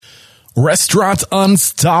Restaurant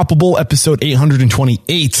Unstoppable, episode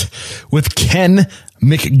 828 with Ken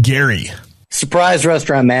McGarry. Surprise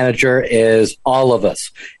restaurant manager is all of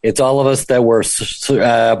us. It's all of us that were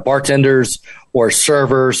bartenders or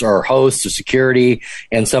servers or hosts or security,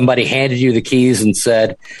 and somebody handed you the keys and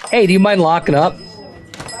said, "Hey, do you mind locking up?"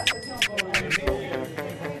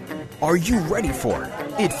 Are you ready for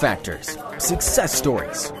it factors, success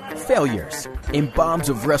stories, failures, and bombs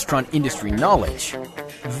of restaurant industry knowledge?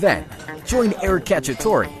 Then, join Eric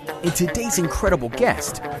Cacciatore and today's incredible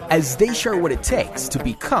guest as they share what it takes to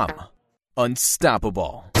become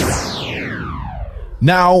unstoppable.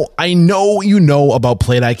 Now, I know you know about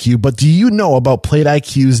Plate IQ, but do you know about Plate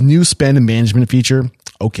IQ's new spend management feature?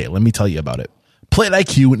 Okay, let me tell you about it. Plate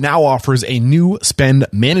IQ now offers a new spend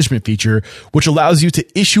management feature, which allows you to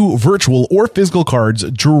issue virtual or physical cards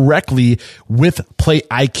directly with Plate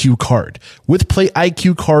IQ Card. With Plate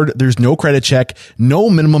IQ Card, there's no credit check, no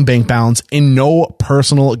minimum bank balance, and no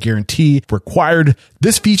personal guarantee required.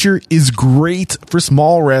 This feature is great for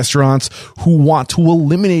small restaurants who want to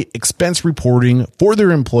eliminate expense reporting for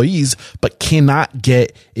their employees, but cannot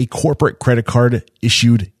get a corporate credit card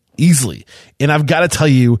issued easily. And I've got to tell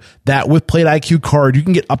you that with Plate IQ Card, you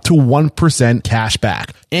can get up to 1% cash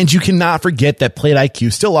back. And you cannot forget that Plate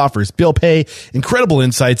IQ still offers bill pay, incredible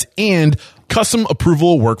insights, and custom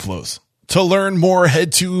approval workflows. To learn more,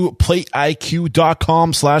 head to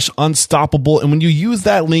plateiq.com/unstoppable. And when you use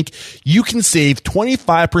that link, you can save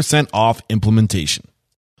 25% off implementation.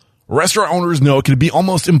 Restaurant owners know it can be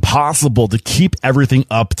almost impossible to keep everything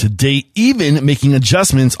up to date, even making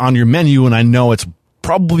adjustments on your menu. And I know it's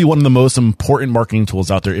probably one of the most important marketing tools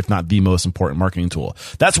out there, if not the most important marketing tool.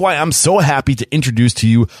 That's why I'm so happy to introduce to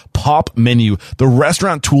you Pop Menu, the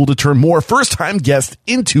restaurant tool to turn more first-time guests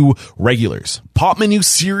into regulars. Pop Menu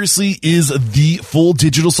seriously is the full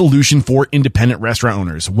digital solution for independent restaurant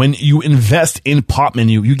owners. When you invest in Pop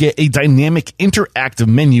Menu, you get a dynamic, interactive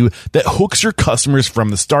menu that hooks your customers from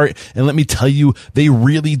the start. And let me tell you, they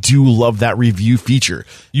really do love that review feature.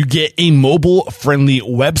 You get a mobile-friendly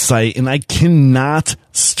website, and I cannot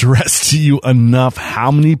stress to you enough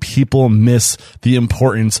how many people miss the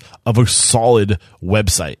importance of a solid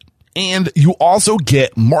website. And you also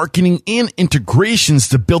get marketing and integrations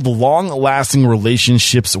to build long-lasting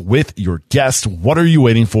relationships with your guests. What are you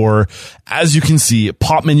waiting for? As you can see,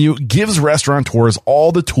 Pop Menu gives restaurateurs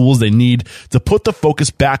all the tools they need to put the focus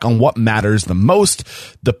back on what matters the most,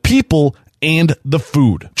 the people and the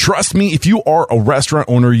food. Trust me, if you are a restaurant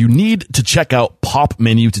owner, you need to check out Pop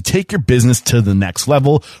Menu to take your business to the next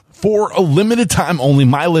level. For a limited time only,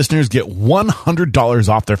 my listeners get $100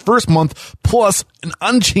 off their first month plus an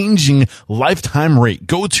unchanging lifetime rate.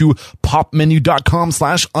 Go to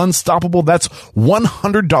popmenu.com/unstoppable. That's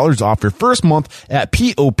 $100 off your first month at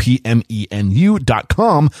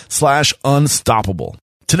popmenu.com/unstoppable.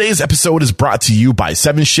 Today's episode is brought to you by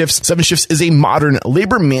 7 Shifts. 7 Shifts is a modern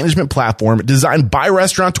labor management platform designed by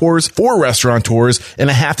restaurateurs for restaurateurs. And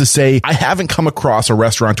I have to say, I haven't come across a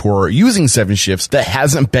restaurateur using 7 Shifts that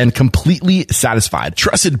hasn't been completely satisfied.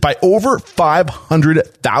 Trusted by over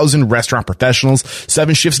 500,000 restaurant professionals,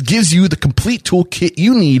 7 Shifts gives you the complete toolkit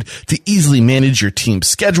you need to easily manage your team's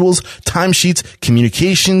schedules, timesheets,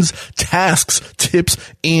 communications, tasks, tips,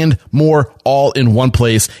 and more all in one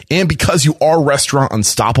place. And because you are Restaurant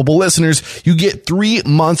Unstoppable listeners, you get 3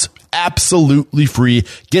 months absolutely free.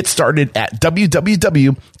 Get started at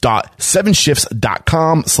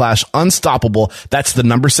www.7shifts.com/unstoppable. That's the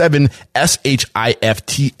number 7,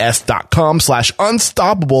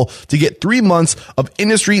 SHIFTS.com/unstoppable to get 3 months of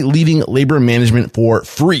industry leading labor management for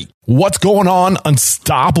free. What's going on,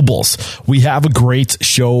 Unstoppables? We have a great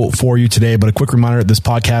show for you today, but a quick reminder, this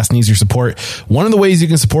podcast needs your support. One of the ways you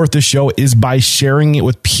can support this show is by sharing it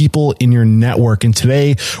with people in your network. And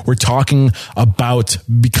today we're talking about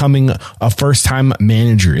becoming a first-time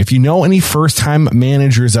manager. If you know any first-time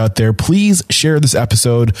managers out there, please share this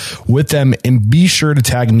episode with them and be sure to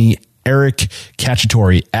tag me, Eric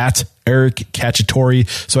Cacciatore, at Eric Cacciatore,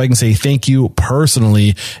 so I can say thank you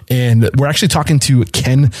personally. And we're actually talking to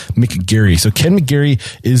Ken McGarry. So Ken McGarry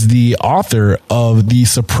is the author of The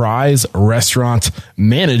Surprise Restaurant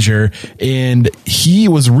Manager, and he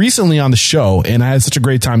was recently on the show, and I had such a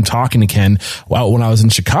great time talking to Ken when I was in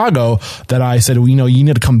Chicago that I said, well, you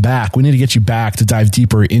need to come back. We need to get you back to dive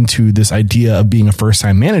deeper into this idea of being a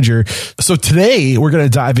first-time manager. So today we're going to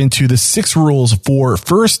dive into the 6 rules for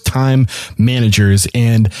first-time managers.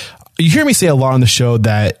 And you hear me say a lot on the show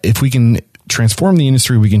that if we can transform the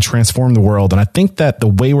industry, we can transform the world. And I think that the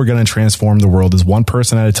way we're going to transform the world is one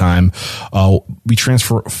person at a time. We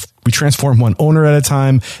transform one owner at a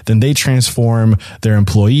time, then they transform their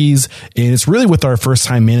employees. And it's really with our first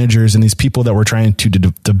time managers and these people that we're trying to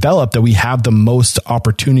develop that we have the most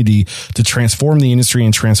opportunity to transform the industry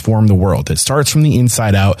and transform the world. It starts from the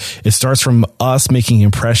inside out. It starts from us making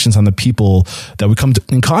impressions on the people that we come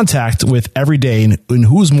in contact with every day. And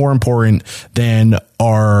who's more important than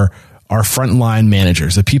our frontline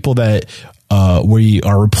managers, the people that we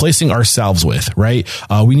are replacing ourselves with, right?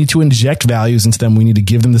 We need to inject values into them. We need to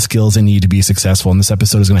give them the skills they need to be successful. And this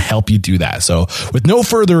episode is going to help you do that. So with no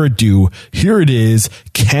further ado, here it is,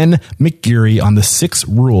 Ken McGeary on the 6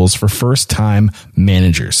 rules for first-time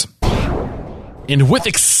managers. And with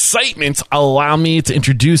excitement, allow me to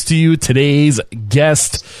introduce to you today's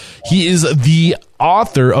guest. He is the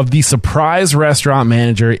author of The Surprise Restaurant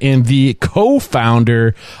Manager and the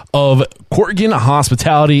co-founder of Corrigan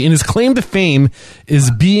Hospitality. And his claim to fame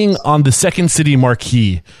is being on the Second City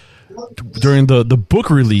marquee during the book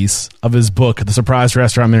release of his book, The Surprise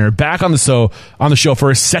Restaurant Manager. Back on the show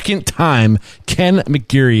for a second time, Ken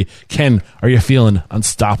McGeary. Ken, are you feeling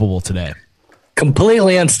unstoppable today?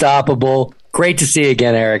 Completely unstoppable. Great to see you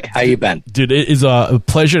again, Eric. How you been? Dude, it is a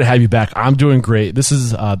pleasure to have you back. I'm doing great. This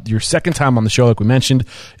is your second time on the show, like we mentioned.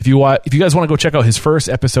 If you guys want to go check out his first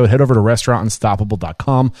episode, head over to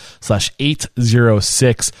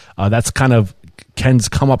restaurantunstoppable.com/806. That's kind of Ken's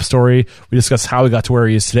come up story. We discussed how he got to where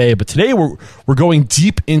he is today. But today we're going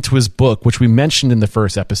deep into his book, which we mentioned in the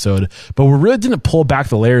first episode, but we really didn't pull back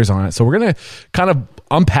the layers on it. So we're going to kind of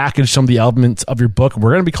unpackage some of the elements of your book. We're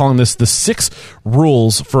going to be calling this the 6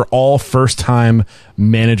 rules for all first-time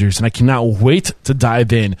managers. And I cannot wait to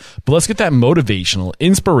dive in. But let's get that motivational,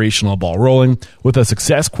 inspirational ball rolling with a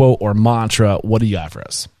success quote or mantra. What do you got for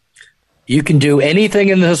us? You can do anything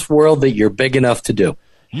in this world that you're big enough to do.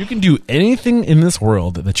 You can do anything in this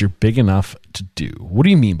world that you're big enough to do. What do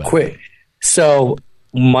you mean by that? So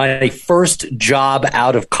my first job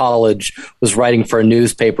out of college was writing for a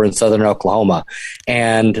newspaper in southern Oklahoma.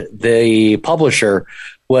 And the publisher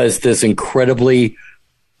was this incredibly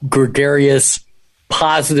gregarious,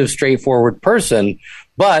 positive, straightforward person.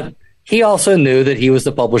 But he also knew that he was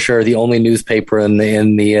the publisher of the only newspaper in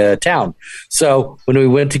the town. So when we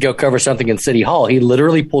went to go cover something in City Hall, he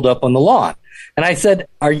literally pulled up on the lawn. And I said,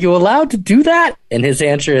 "Are you allowed to do that?" And his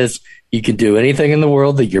answer is, "You can do anything in the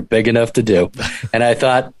world that you're big enough to do." And I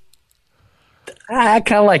thought, I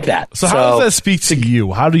kind of like that. So how does that speak to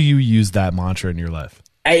you? How do you use that mantra in your life?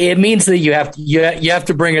 It means that you have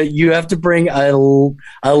to bring a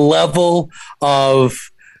level of,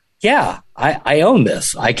 I own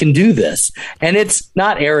this. I can do this. And it's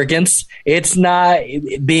not arrogance. It's not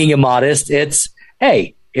being immodest. It's,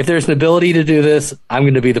 hey, if there's an ability to do this, I'm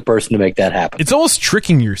going to be the person to make that happen. It's almost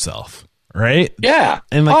tricking yourself, right? Yeah.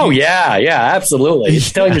 And absolutely.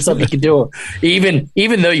 It's telling yourself you can do it, even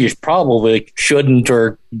though you probably shouldn't,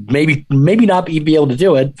 or maybe not be able to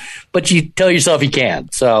do it, but you tell yourself you can.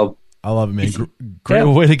 So I love it, man. Great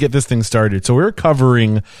way to get this thing started. So we're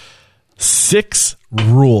covering 6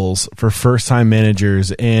 rules for first-time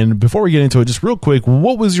managers. And before we get into it, just real quick,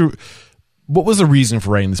 what was the reason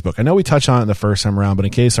for writing this book? I know we touched on it the first time around, but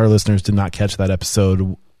in case our listeners did not catch that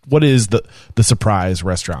episode, what is the Surprise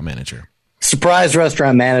Restaurant Manager? Surprise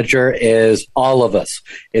Restaurant Manager is all of us.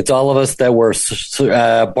 It's all of us that were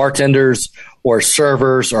bartenders or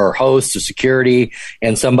servers or hosts or security,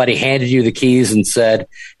 and somebody handed you the keys and said,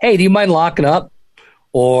 "Hey, do you mind locking up?"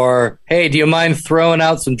 Or, "Hey, do you mind throwing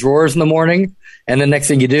out some drawers in the morning?" And the next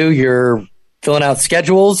thing you do, you're filling out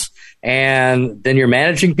schedules, and then you're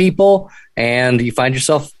managing people, and you find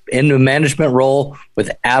yourself in a management role with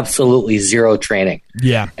absolutely zero training.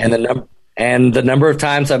 Yeah. And the number of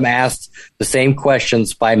times I'm asked the same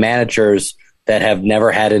questions by managers that have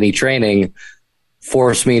never had any training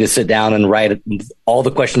force me to sit down and write all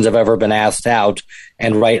the questions I've ever been asked out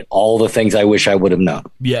and write all the things I wish I would have known.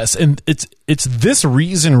 Yes. And it's this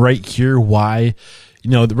reason right here why,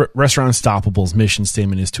 the Restaurant Unstoppable's mission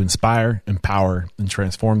statement is to inspire, empower, and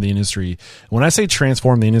transform the industry. When I say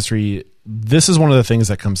transform the industry, this is one of the things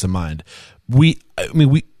that comes to mind. We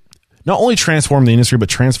not only transform the industry, but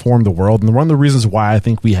transform the world. And one of the reasons why I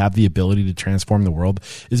think we have the ability to transform the world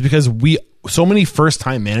is because so many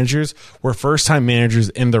first-time managers were first-time managers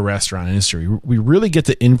in the restaurant industry. We really get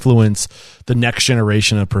to influence the next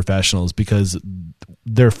generation of professionals because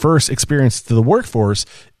their first experience to the workforce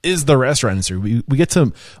is the restaurant industry. We get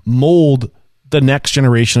to mold the next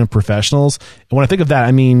generation of professionals. And when I think of that,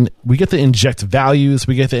 I mean, we get to inject values.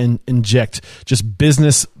 We get to inject just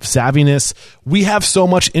business savviness. We have so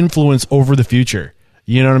much influence over the future.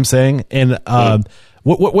 You know what I'm saying? And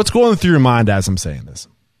what's going through your mind as I'm saying this?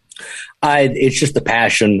 It's just the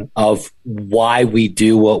passion of why we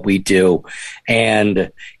do what we do.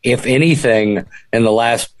 And if anything, in the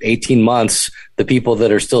last 18 months, the people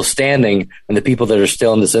that are still standing and the people that are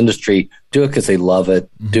still in this industry do it because they love it,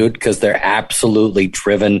 do it because they're absolutely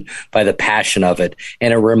driven by the passion of it.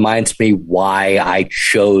 And it reminds me why I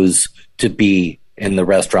chose to be in the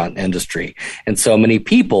restaurant industry. And so many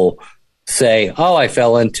people say, oh, I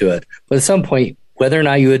fell into it. But at some point, whether or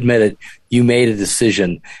not you admit it, you made a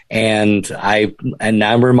decision. And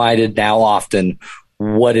I'm reminded now often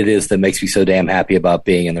what it is that makes me so damn happy about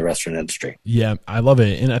being in the restaurant industry. Yeah, I love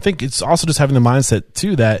it. And I think it's also just having the mindset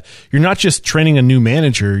too that you're not just training a new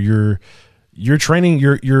manager, you're training,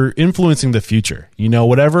 you're influencing the future. You know,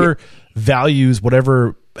 whatever values,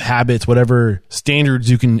 whatever habits, whatever standards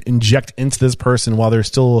you can inject into this person while they're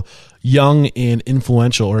still young and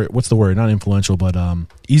influential, or what's the word? Not influential, but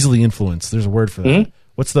easily influenced. There's a word for that.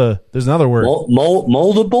 Mm-hmm. There's another word.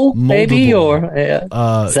 Moldable, maybe, or is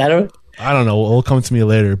that I don't know. It'll come to me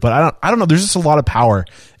later, but I don't know. There's just a lot of power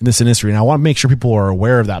in this industry, and I want to make sure people are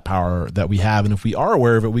aware of that power that we have. And if we are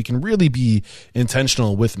aware of it, we can really be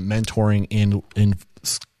intentional with mentoring and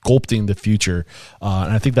sculpting the future.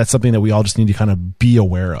 And I think that's something that we all just need to kind of be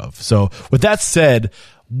aware of. So with that said,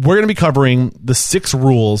 we're going to be covering the 6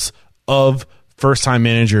 rules of first-time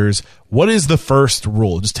managers. What is the first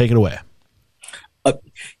rule? Just take it away.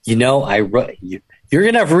 You're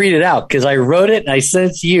going to have to read it out because I wrote it and I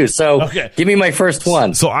sent it to you. So Give me my first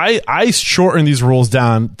one. So I shorten these rules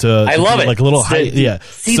down to I love it. Like a little height. Yeah.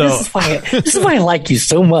 See, this is why I like you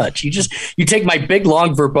so much. You take my big,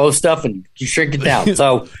 long, verbose stuff and you shrink it down.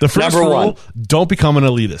 So the first number rule, one, don't become an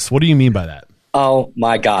elitist. What do you mean by that? Oh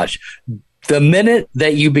my gosh. The minute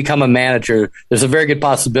that you become a manager, there's a very good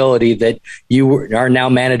possibility that you are now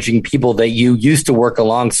managing people that you used to work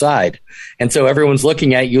alongside. And so everyone's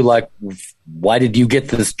looking at you like, why did you get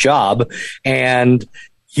this job? And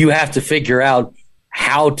you have to figure out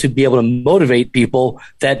how to be able to motivate people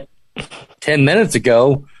that 10 minutes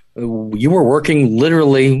ago, you were working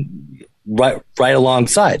literally right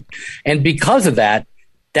alongside. And because of that,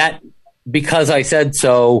 because I said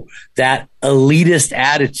so, that elitist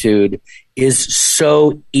attitude is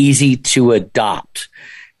so easy to adopt.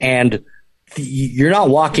 And you're not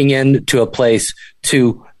walking into a place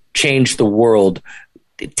to change the world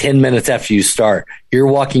 10 minutes after you start. You're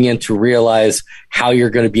walking in to realize how you're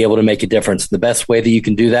going to be able to make a difference. The best way that you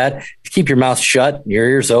can do that is keep your mouth shut, your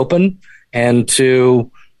ears open, and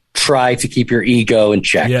to try to keep your ego in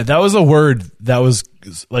check. Yeah, that was a word that was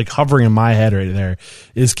like hovering in my head right there,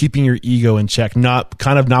 is keeping your ego in check, not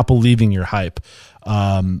believing your hype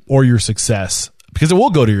or your success, because it will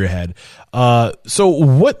go to your head. So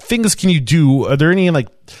what things can you do? Are there any like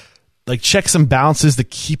checks and balances to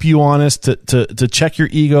keep you honest, to check your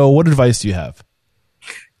ego? What advice do you have?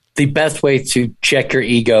 The best way to check your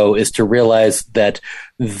ego is to realize that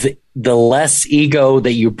the less ego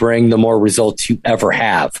that you bring, the more results you ever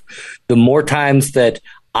have. The more times that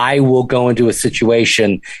I will go into a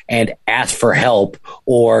situation and ask for help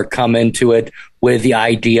or come into it with the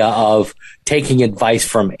idea of taking advice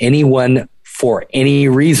from anyone for any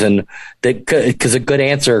reason, because a good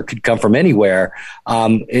answer could come from anywhere,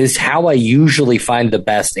 is how I usually find the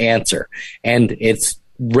best answer. And it's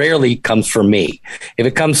rarely comes from me. If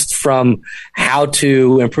it comes from how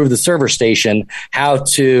to improve the server station, how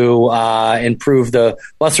to improve the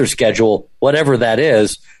busser schedule, whatever that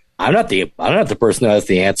is, I'm not the person who has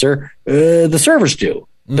the answer. The servers do.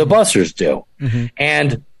 Mm-hmm. The bussers do. Mm-hmm.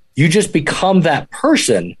 And you just become that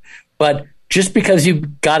person. But just because you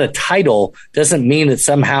got a title doesn't mean that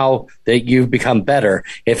somehow that you've become better.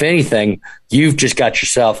 If anything, you've just got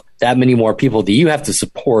yourself that many more people that you have to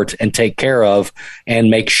support and take care of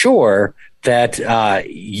and make sure that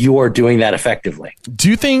you are doing that effectively. Do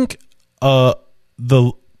you think a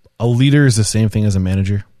leader is the same thing as a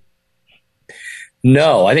manager?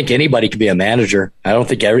 No, I think anybody can be a manager. I don't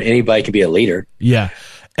think anybody can be a leader. Yeah.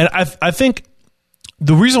 And I think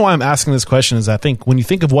the reason why I'm asking this question is I think when you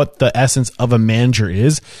think of what the essence of a manager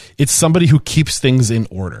is, it's somebody who keeps things in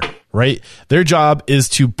order, right? Their job is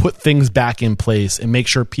to put things back in place and make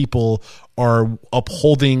sure people are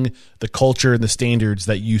upholding the culture and the standards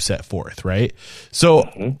that you set forth, right? So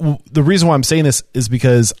the reason why I'm saying this is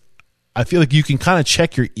because I feel like you can kind of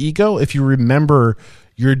check your ego if you remember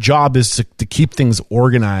your job is to keep things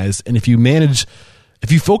organized. And if you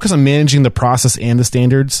focus on managing the process and the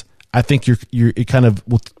standards, I think it kind of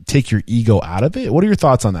will take your ego out of it. What are your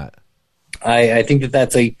thoughts on that? I think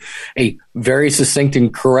that's a very succinct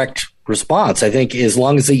and correct response. I think as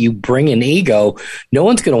long as you bring an ego, no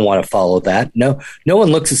one's going to want to follow that. No one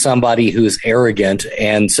looks at somebody who's arrogant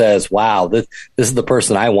and says, wow, this is the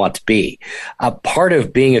person I want to be. Part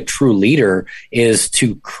of being a true leader is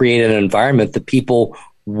to create an environment that people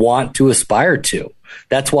want to aspire to.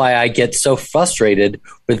 That's why I get so frustrated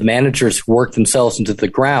with managers who work themselves into the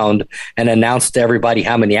ground and announce to everybody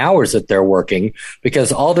how many hours that they're working,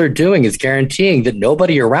 because all they're doing is guaranteeing that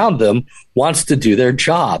nobody around them wants to do their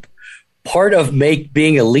job. Part of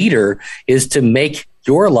being a leader is to make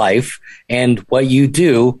your life and what you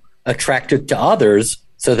do attractive to others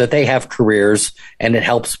so that they have careers and it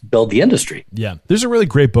helps build the industry. Yeah. There's a really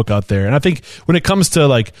great book out there. And I think when it comes to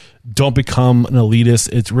like, don't become an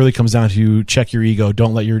elitist, it really comes down to check your ego.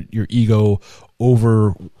 Don't let your ego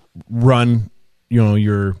overrun,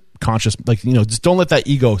 your conscious, just don't let that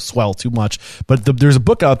ego swell too much. But there's a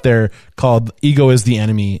book out there called Ego is the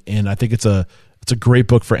Enemy. And I think it's a great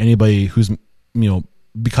book for anybody who's,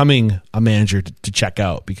 becoming a manager to check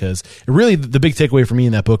out, because really the big takeaway for me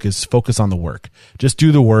in that book is focus on the work. Just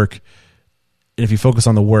do the work. And if you focus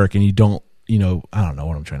on the work and you don't, I don't know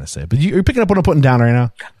what I'm trying to say, but you're picking up what I'm putting down right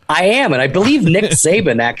now. I am. And I believe Nick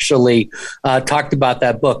Saban actually talked about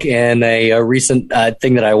that book in a recent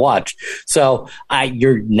thing that I watched. So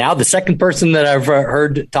you're now the second person that I've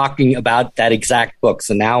heard talking about that exact book.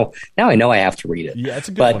 So now I know I have to read it. Yeah, it's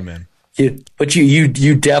a good one, man. But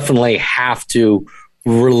you definitely have to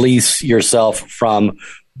release yourself from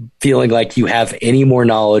feeling like you have any more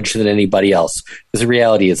knowledge than anybody else, because the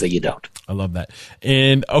reality is that you don't. I love that.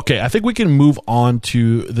 And okay, I think we can move on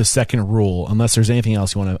to the second rule, unless there's anything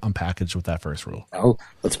else you want to unpackage with that first rule. Oh,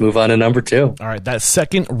 let's move on to number 2. All right, that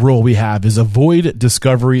second rule we have is avoid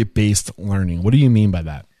discovery-based learning. What do you mean by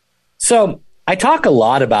that? So I talk a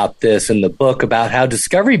lot about this in the book, about how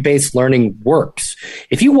discovery-based learning works.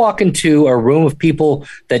 If you walk into a room of people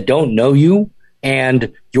that don't know you,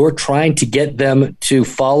 and you're trying to get them to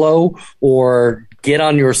follow or get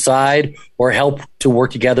on your side or help to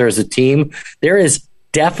work together as a team, there is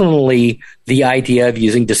definitely the idea of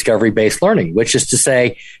using discovery-based learning, which is to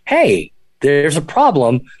say, hey, there's a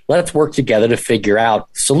problem. Let's work together to figure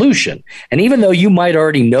out the solution. And even though you might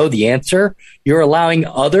already know the answer, you're allowing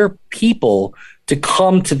other people to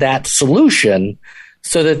come to that solution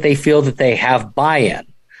so that they feel that they have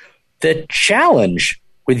buy-in. The challenge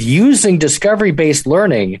with using discovery-based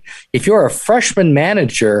learning, if you're a freshman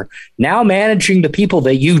manager now managing the people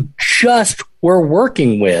that you just were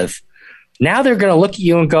working with, now they're going to look at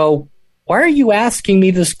you and go, why are you asking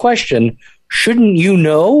me this question? Shouldn't you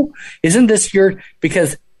know? Isn't this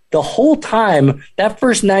because the whole time, that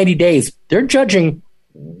first 90 days, they're judging,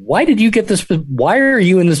 why did you get this? Why are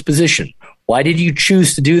you in this position? Why did you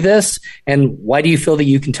choose to do this? And why do you feel that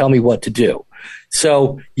you can tell me what to do?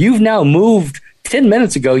 So you've now moved. 10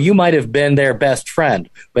 minutes ago, you might have been their best friend,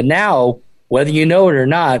 but now, whether you know it or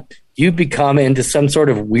not, you become into some sort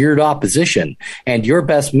of weird opposition. And your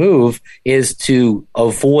best move is to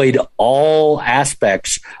avoid all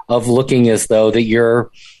aspects of looking as though that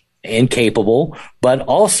you're incapable, but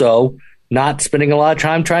also not spending a lot of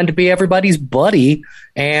time trying to be everybody's buddy.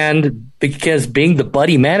 And because being the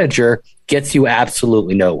buddy manager gets you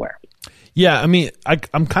absolutely nowhere. Yeah, I mean,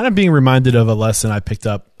 I'm kind of being reminded of a lesson I picked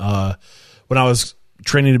up when I was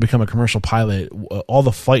training to become a commercial pilot. All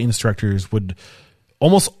the flight instructors would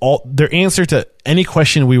their answer to any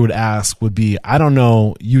question we would ask would be, I don't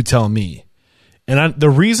know, you tell me. And the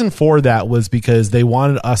reason for that was because they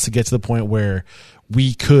wanted us to get to the point where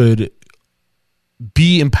we could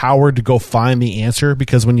be empowered to go find the answer,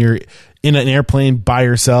 because when you're in an airplane by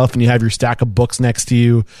yourself and you have your stack of books next to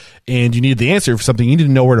you and you need the answer for something, you need to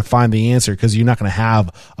know where to find the answer, because you're not going to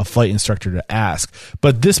have a flight instructor to ask.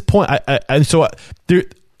 But at this point, I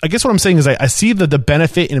guess what I'm saying is I see the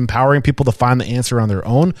benefit in empowering people to find the answer on their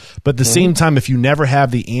own. But at the same time, if you never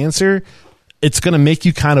have the answer, it's going to make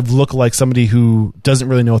you kind of look like somebody who doesn't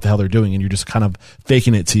really know what the hell they're doing, and you're just kind of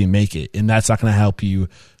faking it till you make it. And that's not going to help you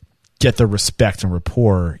get the respect and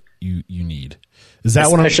rapport you need. Is that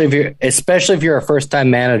especially if you're a first-time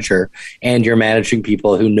manager and you're managing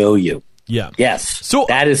people who know you? Yeah. Yes. So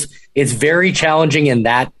it's very challenging in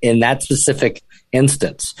that specific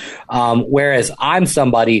instance. Whereas I'm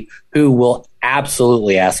somebody who will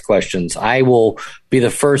absolutely ask questions. I will be the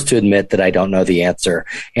first to admit that I don't know the answer.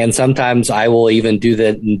 And sometimes I will even do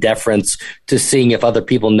that in deference to seeing if other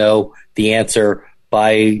people know the answer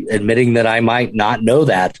by admitting that I might not know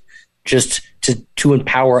that, just to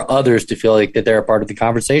empower others to feel like that they're a part of the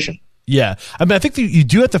conversation. Yeah. I mean, I think you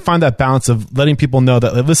do have to find that balance of letting people know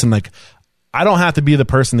that, listen, like, I don't have to be the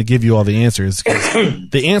person to give you all the answers.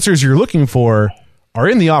 The answers you're looking for are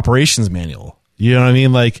in the operations manual. You know what I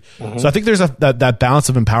mean? Like, so I think there's that balance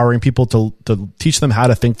of empowering people to teach them how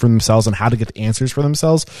to think for themselves and how to get the answers for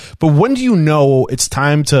themselves. But when do you know it's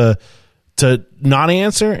time to not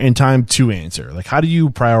answer and time to answer? Like, how do you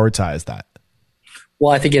prioritize that?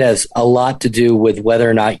 Well, I think it has a lot to do with whether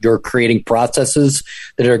or not you're creating processes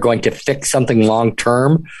that are going to fix something long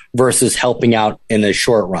term versus helping out in the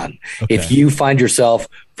short run. Okay. If you find yourself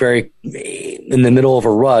very in the middle of a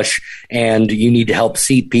rush and you need to help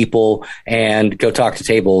seat people and go talk to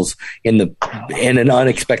tables in an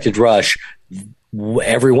unexpected rush,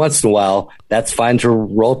 every once in a while, that's fine to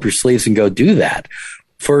roll up your sleeves and go do that.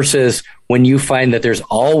 Versus when you find that there's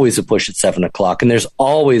always a push at 7 o'clock and there's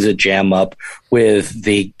always a jam up with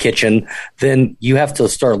the kitchen, then you have to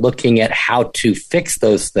start looking at how to fix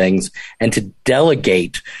those things and to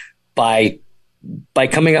delegate by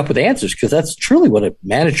coming up with answers, because that's truly what a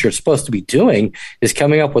manager is supposed to be doing, is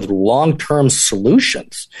coming up with long-term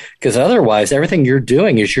solutions. Because otherwise, everything you're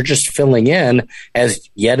doing is you're just filling in as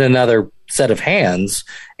yet another set of hands,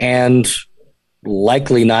 and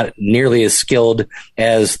likely not nearly as skilled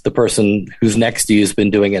as the person who's next to you has been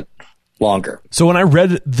doing it longer. So when I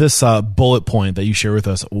read this bullet point that you share with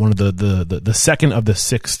us, one of the second of the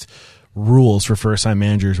 6 rules for first-time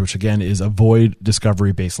managers, which again is avoid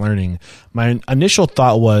discovery-based learning, my initial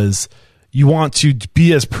thought was you want to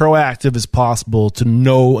be as proactive as possible to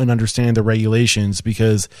know and understand the regulations,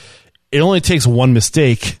 because it only takes one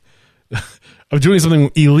mistake of doing something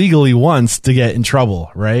illegally once to get in trouble,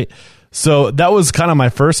 right? So that was kind of my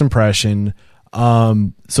first impression.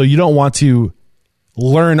 So you don't want to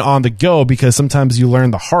learn on the go, because sometimes you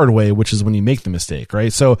learn the hard way, which is when you make the mistake,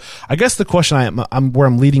 right? So I guess the question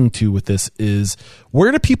I'm leading to with this is,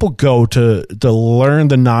 where do people go to learn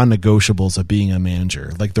the non-negotiables of being a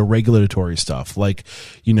manager, like the regulatory stuff, like,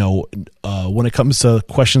 when it comes to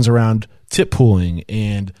questions around tip pooling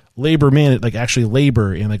and labor like actually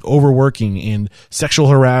labor and like overworking and sexual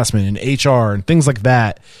harassment and HR and things like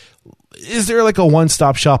that? Is there like a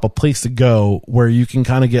one-stop shop, a place to go where you can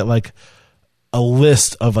kind of get like a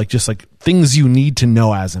list of like just like things you need to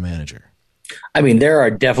know as a manager? I mean, there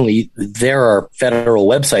are federal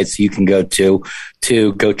websites you can go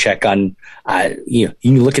to go check on. You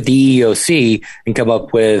can look at the EEOC and come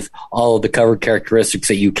up with all of the covered characteristics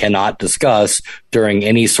that you cannot discuss during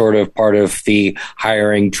any sort of part of the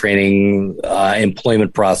hiring, training,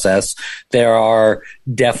 employment process. There are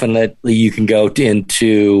definitely, you can go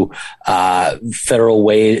into federal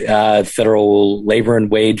labor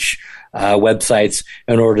and wage websites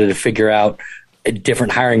in order to figure out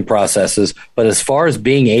different hiring processes. But as far as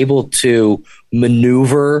being able to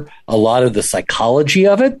maneuver a lot of the psychology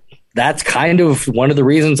of it, that's kind of one of the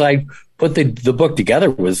reasons I put the book together,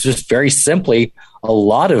 was just very simply, a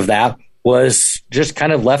lot of that was just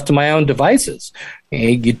kind of left to my own devices.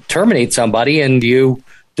 You terminate somebody and you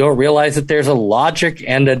don't realize that there's a logic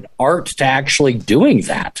and an art to actually doing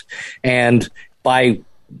that. And by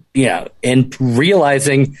and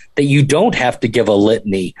realizing that you don't have to give a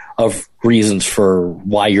litany of reasons for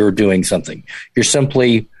why you're doing something. You're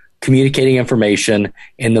simply communicating information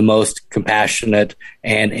in the most compassionate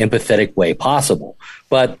and empathetic way possible.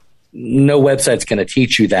 But no website's going to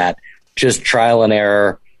teach you that. Just trial and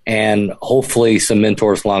error, and hopefully some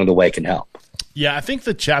mentors along the way can help. Yeah, I think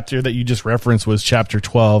the chapter that you just referenced was chapter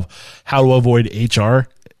 12, How to Avoid HR.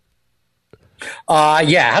 How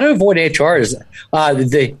to avoid HR is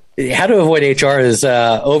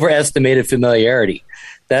overestimated familiarity.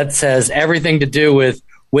 That has everything to do with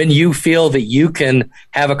when you feel that you can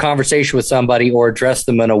have a conversation with somebody or address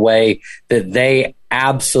them in a way that they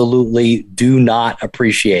absolutely do not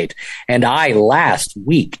appreciate. And I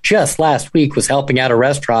just last week was helping out a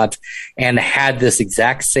restaurant and had this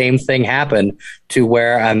exact same thing happen, to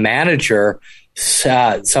where a manager,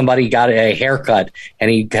 somebody got a haircut and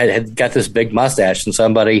he had got this big mustache, and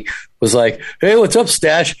somebody was like, "Hey, what's up,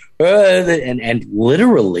 Stash?" And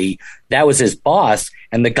literally that was his boss,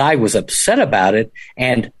 and the guy was upset about it.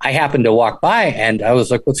 And I happened to walk by and I was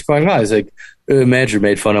like, "What's going on?" He's like, "The manager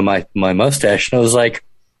made fun of my mustache." And I was like,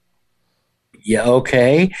 "Yeah,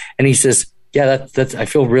 okay." And he says, "Yeah, that's I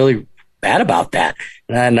feel really bad about that."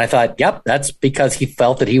 And I thought, yep, that's because he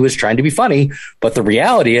felt that he was trying to be funny. But the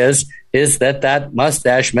reality is that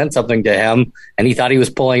mustache meant something to him, and he thought he was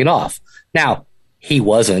pulling it off. Now, he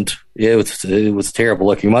wasn't. It was a terrible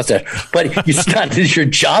looking mustache. But it's not your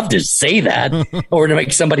job to say that or to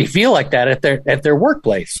make somebody feel like that at their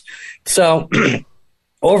workplace. So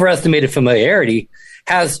overestimated familiarity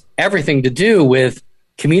has everything to do with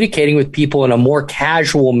communicating with people in a more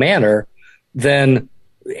casual manner than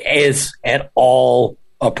is at all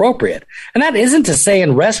appropriate. And that isn't to say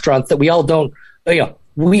in restaurants that we all don't,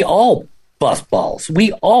 we all bust balls.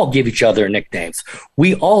 We all give each other nicknames.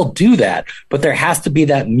 We all do that, but there has to be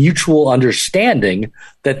that mutual understanding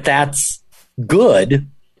that that's good,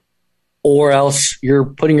 or else you're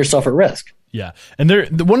putting yourself at risk. Yeah. And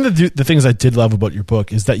one of the things I did love about your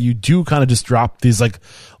book is that you do kind of just drop these like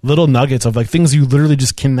little nuggets of like things you literally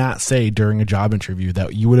just cannot say during a job interview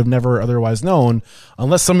that you would have never otherwise known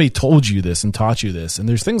unless somebody told you this and taught you this. And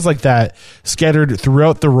there's things like that scattered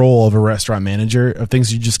throughout the role of a restaurant manager of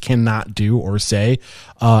things you just cannot do or say.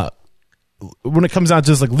 When it comes down to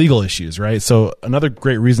just like legal issues, right? So another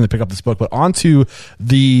great reason to pick up this book, but onto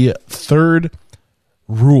the third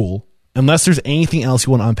rule. Unless there's anything else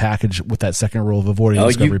you want to unpackage with that second rule of avoiding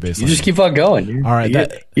discovery baseline. You just keep on going. All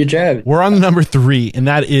right. You jab. We're on number 3, and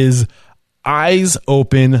that is eyes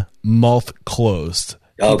open, mouth closed.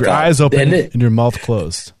 Keep your eyes open and your mouth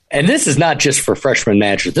closed. And this is not just for freshman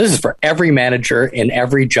managers. This is for every manager in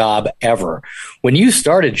every job ever. When you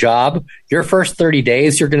start a job, your first 30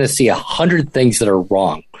 days, you're going to see 100 things that are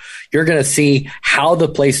wrong. You're going to see how the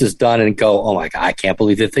place is done and go, oh my God, I can't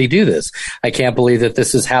believe that they do this. I can't believe that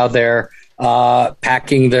this is how they're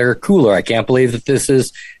packing their cooler. I can't believe that this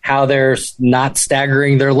is how they're not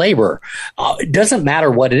staggering their labor. It doesn't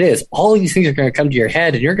matter what it is. All of these things are going to come to your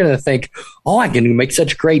head and you're going to think, oh, I can make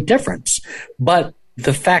such a great difference. But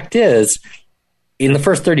the fact is, in the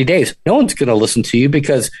first 30 days, no one's going to listen to you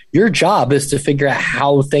because your job is to figure out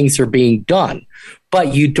how things are being done.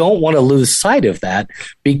 But you don't want to lose sight of that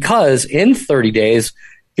because in 30 days,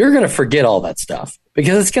 you're going to forget all that stuff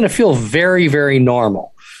because it's going to feel very, very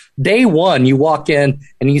normal. Day one, you walk in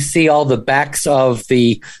and you see all the backs of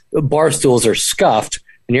the bar stools are scuffed.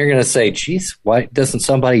 And you're going to say, geez, why doesn't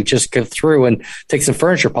somebody just go through and take some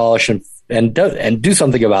furniture polish and do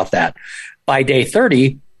something about that? By day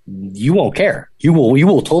 30, you won't care. You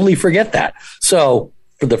will totally forget that. So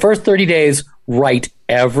for the first 30 days, write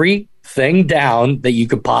everything down that you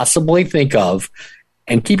could possibly think of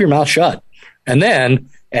and keep your mouth shut. And then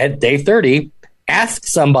at day 30, ask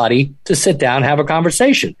somebody to sit down, have a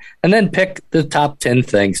conversation, and then pick the top 10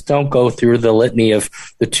 things. Don't go through the litany of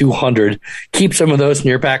the 200. Keep some of those in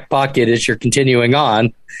your back pocket as you're continuing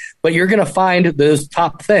on. But you're going to find those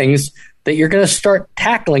top things that you're going to start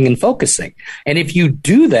tackling and focusing. And if you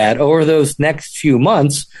do that over those next few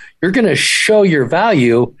months, you're going to show your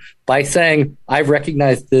value by saying, I've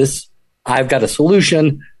recognized this, I've got a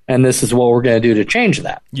solution, and this is what we're going to do to change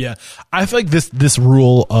that. Yeah. I feel like this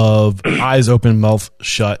rule of eyes open, mouth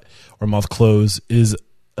shut, or mouth closed is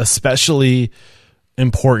especially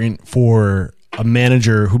important for a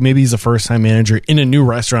manager who maybe is a first-time manager in a new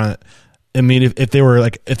restaurant. I mean, if they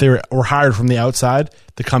were hired from the outside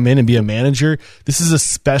to come in and be a manager, this is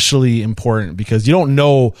especially important because you don't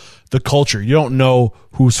know the culture. You don't know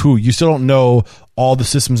who's who. You still don't know all the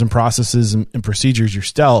systems and processes and procedures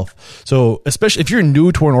yourself. So especially if you're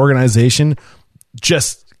new to an organization,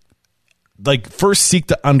 just like first seek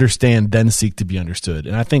to understand, then seek to be understood.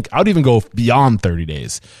 And I think I would even go beyond 30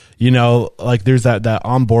 days. You know, like there's that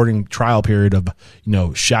onboarding trial period of, you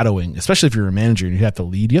know, shadowing, especially if you're a manager and you have to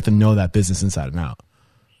lead, you have to know that business inside and out.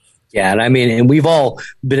 Yeah. And I mean, and we've all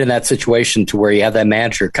been in that situation to where you have that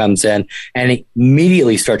manager comes in and he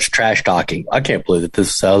immediately starts trash talking. I can't believe that this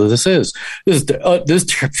is how this is.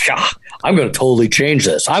 I'm going to totally change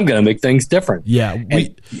this. I'm going to make things different. Yeah.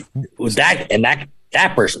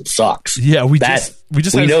 That person sucks. Yeah, we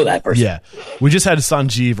know that person. Yeah, we just had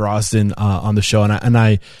Sanjeev Rosden on the show, and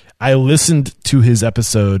I listened to his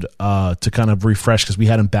episode to kind of refresh because we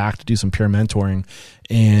had him back to do some peer mentoring,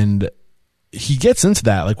 and he gets into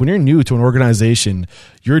that. Like when you're new to an organization,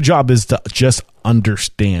 your job is to just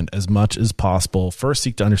understand as much as possible. First,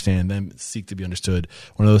 seek to understand, then seek to be understood.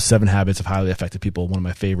 One of those 7 habits of highly effective people, one of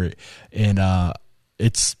my favorite, and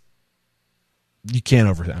it's. You can't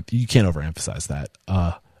overemphasize that.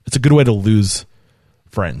 It's a good way to lose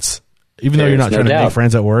friends, even though you're not trying to make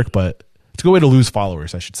friends at work, but it's a good way to lose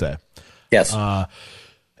followers, I should say. Yes.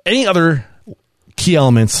 Any other key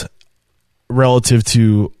elements relative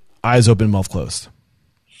to eyes open, mouth closed?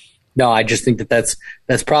 No, I just think that's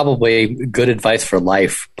probably good advice for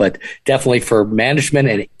life, but definitely for management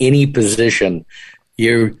and any position,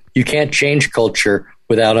 you can't change culture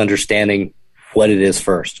without understanding what it is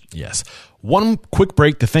first. Yes. One quick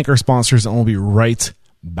break to thank our sponsors, and we'll be right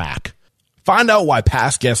back. Find out why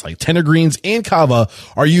past guests like Tender Greens and Kava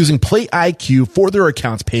are using PlayIQ for their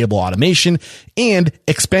accounts payable automation and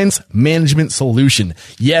expense management solution.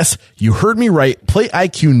 Yes, you heard me right.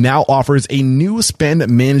 PlayIQ now offers a new spend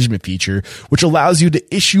management feature, which allows you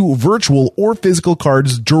to issue virtual or physical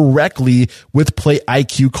cards directly with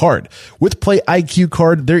PlayIQ Card. With PlayIQ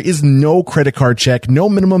Card, there is no credit card check, no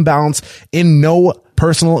minimum balance, and no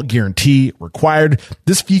personal guarantee required.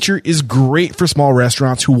 This feature is great for small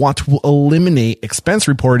restaurants who want to eliminate expense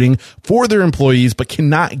reporting for their employees but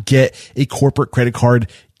cannot get a corporate credit card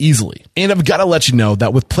easily. And I've got to let you know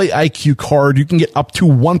that with PlayIQ Card, you can get up to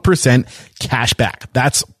 1% cash back.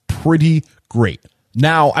 That's pretty great.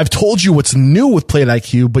 Now, I've told you what's new with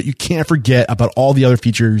PlayIQ, but you can't forget about all the other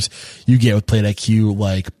features you get with PlayIQ,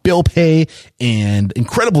 like bill pay and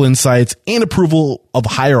incredible insights and approval of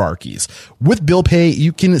hierarchies. With bill pay,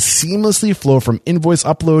 you can seamlessly flow from invoice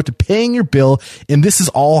upload to paying your bill, and this is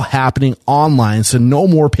all happening online, so no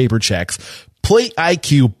more paper checks.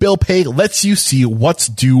 PlayIQ Bill Pay lets you see what's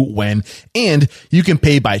due when, and you can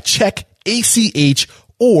pay by check, ACH,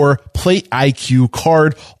 or PlayIQ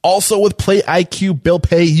Card. Also with PlayIQ Bill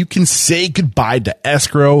Pay, you can say goodbye to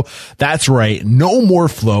escrow. That's right, no more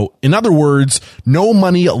float. In other words, no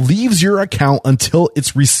money leaves your account until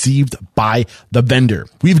it's received by the vendor.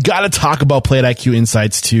 We've got to talk about PlayIQ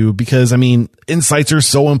Insights too, because insights are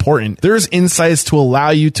so important. There's insights to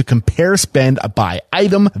allow you to compare spend by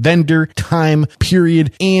item, vendor, time,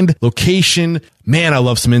 period, and location. Man, I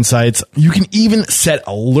love some insights. You can even set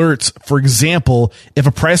alerts. For example, if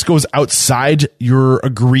a price goes outside your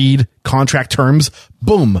agreed contract terms,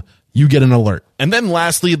 boom, you get an alert. And then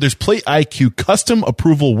lastly, there's PlayIQ custom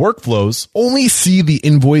approval workflows. Only see the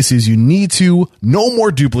invoices you need to, no more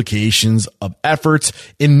duplications of efforts,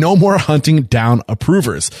 and no more hunting down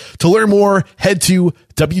approvers. To learn more, head to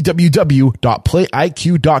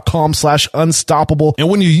www.playiq.com/unstoppable. And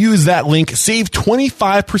when you use that link, save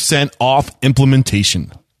 25% off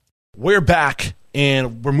implementation. We're back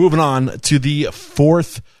and we're moving on to the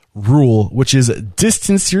fourth rule, which is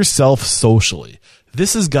distance yourself socially.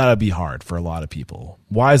 This has got to be hard for a lot of people.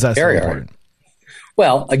 Why is that so important?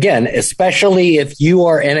 Well, again, especially if you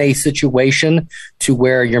are in a situation to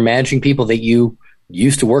where you're managing people that you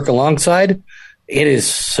used to work alongside, it is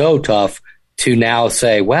so tough to now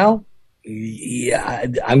say, well, yeah,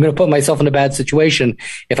 I'm going to put myself in a bad situation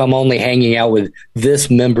if I'm only hanging out with these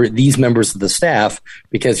members of the staff,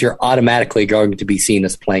 because you're automatically going to be seen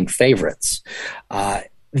as playing favorites.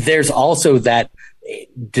 There's also that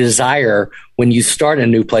desire when you start a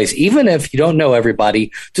new place, even if you don't know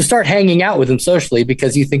everybody, to start hanging out with them socially,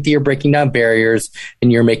 because you think that you're breaking down barriers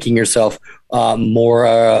and you're making yourself more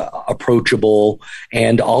approachable.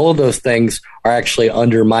 And all of those things are actually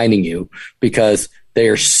undermining you, because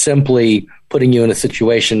they're simply putting you in a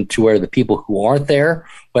situation to where the people who aren't there,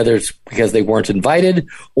 whether it's because they weren't invited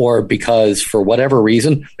or because for whatever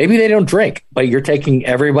reason, maybe they don't drink, but you're taking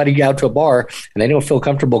everybody out to a bar and they don't feel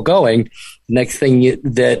comfortable going. Next thing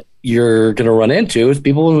that you're going to run into is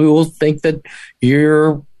people who will think that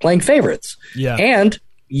you're playing favorites. Yeah. And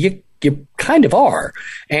you kind of are.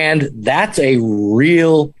 And that's a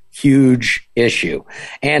real huge issue.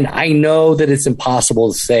 And I know that it's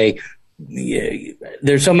impossible to say,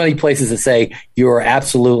 there's so many places that say you're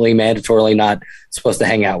absolutely mandatorily not supposed to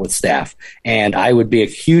hang out with staff. And I would be a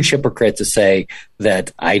huge hypocrite to say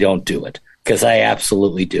that I don't do it, because I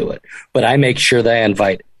absolutely do it. But I make sure that I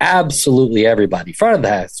invite absolutely everybody, front of the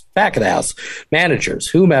house, back of the house, managers,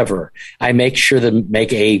 whomever. I make sure to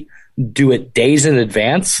do it days in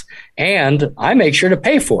advance, and I make sure to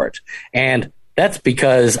pay for it. And that's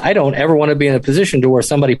because I don't ever want to be in a position to where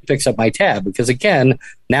somebody picks up my tab, because again,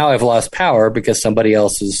 now I've lost power because somebody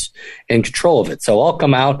else is in control of it. So I'll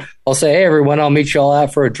come out, I'll say, hey, everyone, I'll meet you all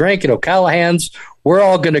out for a drink at O'Callahan's. We're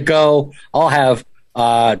all going to go. I'll have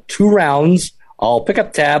 2 rounds. I'll pick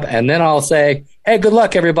up tab, and then I'll say, hey, good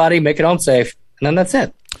luck, everybody. Make it home safe. And then that's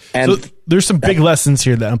it. And so there's some big lessons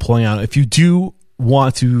here that I'm pulling out. If you do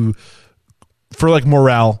want to, for like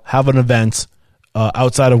morale, have an event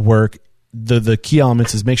outside of work, the key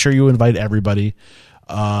elements is make sure you invite everybody.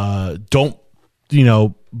 Don't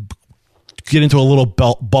get into a little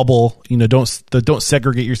bubble. Don't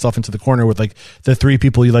segregate yourself into the corner with like the 3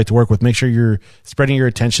 people you like to work with. Make sure you're spreading your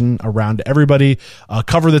attention around everybody.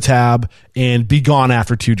 Cover the tab and be gone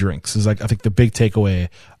after 2 drinks is like I think the big takeaway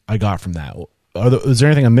I got from that. Is there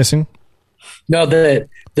anything I'm missing? No, the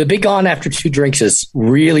be gone after 2 drinks is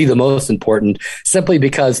really the most important, simply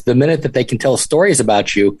because the minute that they can tell stories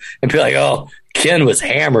about you and be like, oh, Ken was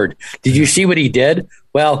hammered. Did you see what he did?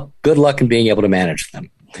 Well, good luck in being able to manage them.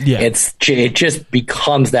 Yeah. It just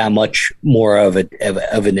becomes that much more of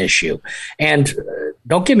an issue. And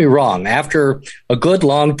don't get me wrong, after a good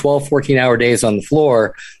long 12, 14-hour days on the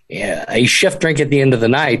floor, a shift drink at the end of the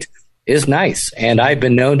night is nice. And I've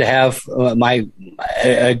been known to have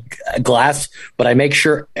a glass, but I make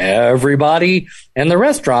sure everybody in the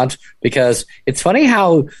restaurant because it's funny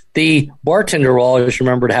how the bartender will always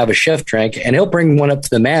remember to have a shift drink, and he'll bring one up to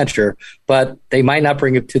the manager, but they might not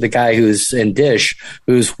bring it to the guy who's in dish,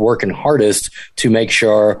 who's working hardest to make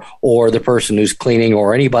sure, or the person who's cleaning,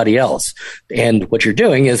 or anybody else. And what you're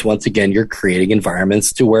doing is, once again, you're creating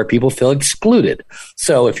environments to where people feel excluded.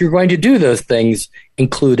 So if you're going to do those things,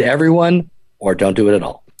 include everyone or don't do it at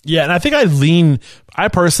all. Yeah, and I think I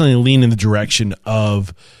personally lean in the direction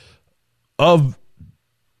of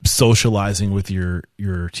socializing with your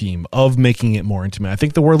team, of making it more intimate. I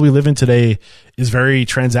think the world we live in today is very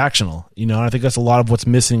transactional, and I think that's a lot of what's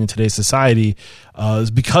missing in today's society is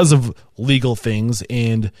because of legal things.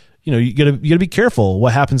 And you gotta be careful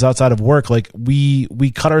what happens outside of work. Like we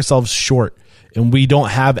cut ourselves short, and we don't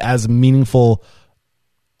have as meaningful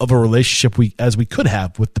of a relationship as we could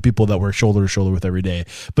have with the people that we're shoulder to shoulder with every day.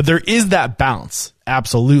 But there is that balance,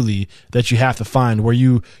 absolutely, that you have to find where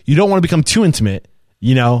you don't want to become too intimate,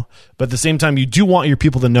 but at the same time, you do want your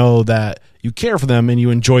people to know that you care for them and you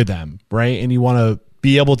enjoy them, right? And you want to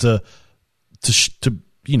be able to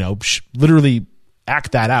literally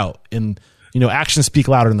act that out. And, actions speak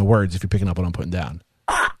louder than the words, if you're picking up what I'm putting down.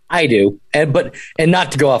 I do. And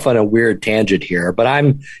not to go off on a weird tangent here, but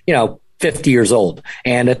I'm, 50 years old.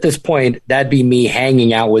 And at this point, that'd be me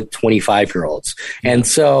hanging out with 25-year-olds. And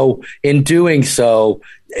so in doing so,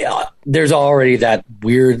 there's already that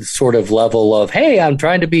weird sort of level of, hey, I'm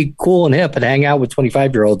trying to be cool and hip and hang out with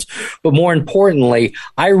 25-year-olds. But more importantly,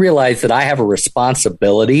 I realize that I have a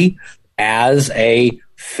responsibility as a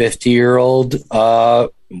 50-year-old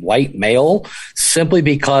white male, simply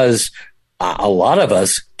because a lot of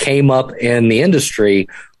us came up in the industry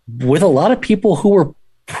with a lot of people who were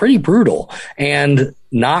pretty brutal and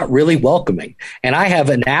not really welcoming. And I have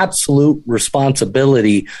an absolute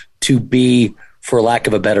responsibility to be, for lack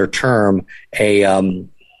of a better term, I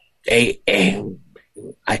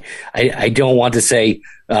don't want to say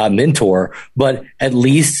mentor, but at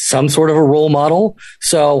least some sort of a role model.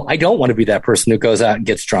 So I don't want to be that person who goes out and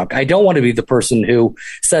gets drunk. I don't want to be the person who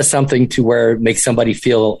says something to where it makes somebody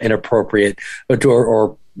feel inappropriate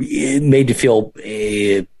or made to feel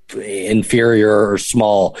inferior or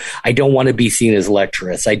small. I don't want to be seen as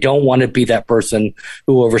lecturous. I don't want to be that person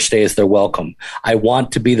who overstays their welcome. I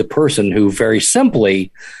want to be the person who very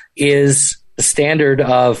simply is the standard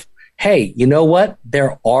of, hey, you know what?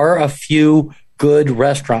 There are a few good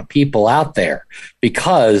restaurant people out there,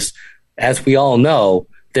 because as we all know,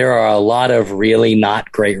 there are a lot of really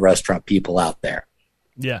not great restaurant people out there.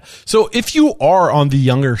 Yeah. So if you are on the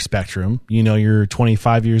younger spectrum, you're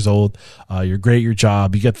 25 years old, you're great at your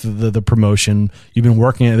job, you get the promotion, you've been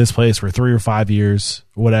working at this place for 3 or 5 years,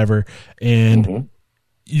 whatever, and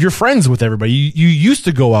you're friends with everybody. You used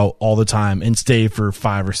to go out all the time and stay for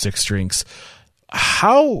 5 or 6 drinks.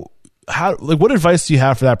 What advice do you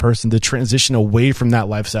have for that person to transition away from that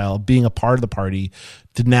lifestyle, being a part of the party,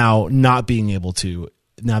 to now not being able to,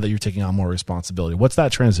 now that you're taking on more responsibility? What's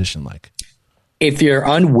that transition like? If you're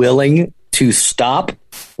unwilling to stop,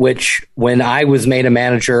 which when I was made a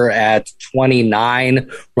manager at 29,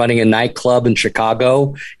 running a nightclub in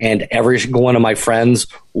Chicago, and every one of my friends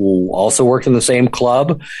also worked in the same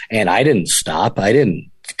club, and I didn't stop. I didn't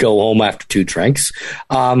go home after 2 drinks.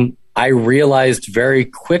 I realized very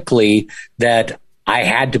quickly that I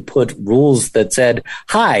had to put rules that said,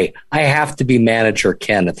 hi, I have to be manager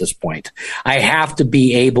Ken at this point. I have to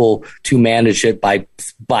be able to manage it by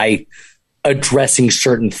addressing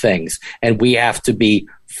certain things. And we have to be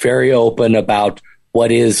very open about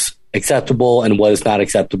what is acceptable and what is not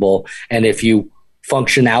acceptable. And if you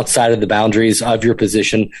function outside of the boundaries of your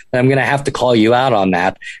position, then I'm going to have to call you out on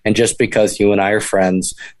that. And just because you and I are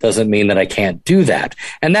friends doesn't mean that I can't do that.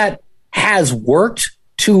 And that has worked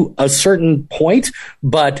to a certain point,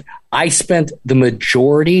 but I spent the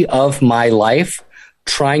majority of my life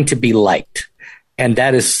trying to be liked. And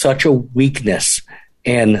that is such a weakness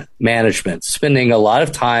in management, spending a lot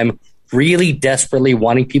of time really desperately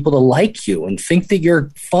wanting people to like you and think that you're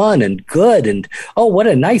fun and good and, oh, what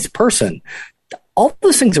a nice person. All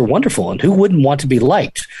those things are wonderful, and who wouldn't want to be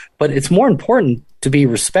liked? But it's more important to be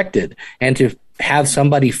respected and to have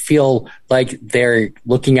somebody feel like they're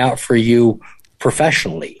looking out for you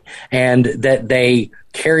professionally, and that they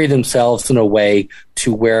carry themselves in a way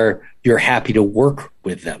to where you're happy to work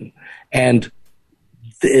with them. And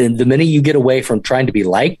the minute you get away from trying to be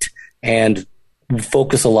liked and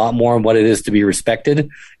focus a lot more on what it is to be respected,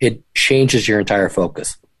 it changes your entire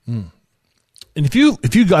focus. And if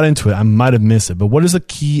you got into it, I might have missed it, but what is the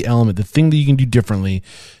key element, the thing that you can do differently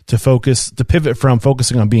to pivot from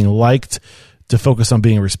focusing on being liked to focus on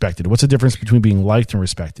being respected? What's the difference between being liked and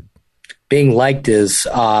respected? Being liked is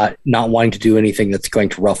not wanting to do anything that's going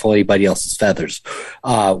to ruffle anybody else's feathers,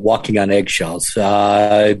 walking on eggshells,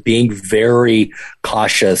 being very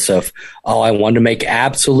cautious of, I want to make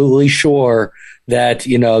absolutely sure that,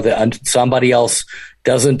 that somebody else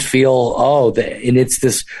doesn't feel, and it's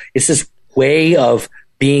this way of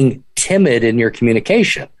being timid in your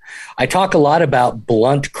communication. I talk a lot about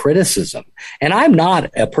blunt criticism, and I'm not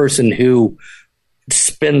a person who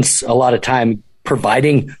spends a lot of time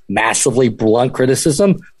providing massively blunt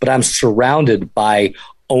criticism, but I'm surrounded by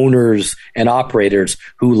owners and operators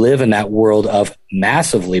who live in that world of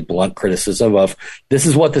massively blunt criticism of this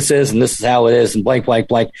is what this is and this is how it is and blank, blank,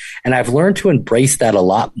 blank. And I've learned to embrace that a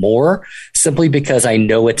lot more simply because I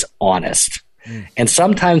know it's honest. And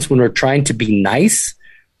sometimes when we're trying to be nice,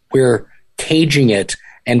 we're caging it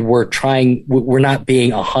and we're not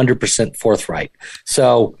being 100% forthright.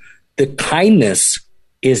 So the kindness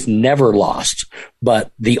is never lost,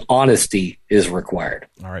 but the honesty is required.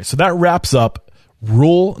 All right. So that wraps up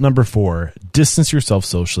rule number 4, distance yourself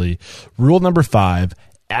socially. Rule number 5,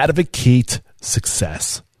 advocate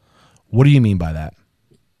success. What do you mean by that?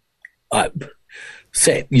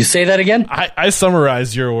 Say that again? I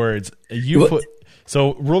summarized your words.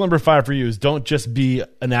 So rule number 5 for you is don't just be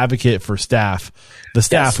an advocate for staff. The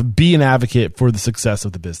staff, yes. Be an advocate for the success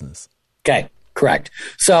of the business. Okay, correct.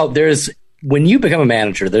 So when you become a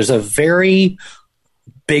manager, there's a very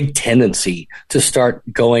big tendency to start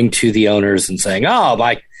going to the owners and saying,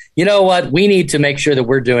 Mike, you know what? We need to make sure that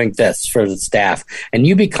we're doing this for the staff. And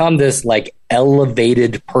you become this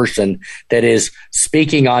elevated person that is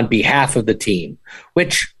speaking on behalf of the team,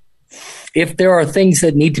 which if there are things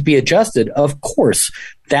that need to be adjusted, of course,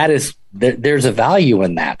 there's a value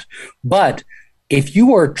in that. But if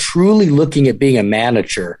you are truly looking at being a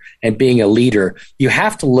manager and being a leader, you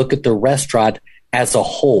have to look at the restaurant as a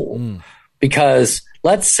whole. Because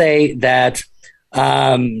let's say that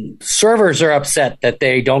servers are upset that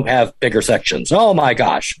they don't have bigger sections. Oh my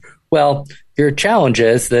gosh. Well, your challenge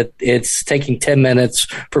is that it's taking 10 minutes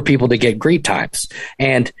for people to get greet times.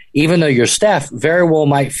 And even though your staff very well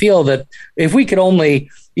might feel that if we could only,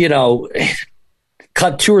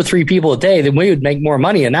 cut 2 or 3 people a day, then we would make more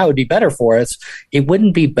money and that would be better for us. It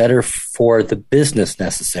wouldn't be better for the business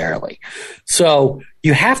necessarily. So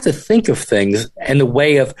you have to think of things in the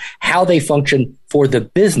way of how they function for the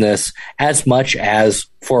business as much as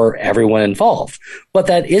for everyone involved. But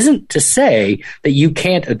that isn't to say that you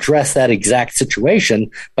can't address that exact situation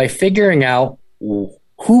by figuring out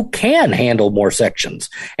who can handle more sections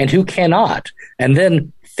and who cannot, and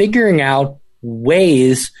then figuring out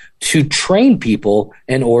ways to train people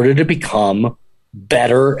in order to become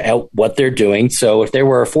better at what they're doing. So if they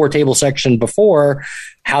were a 4-table section before,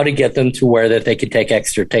 how to get them to where that they could take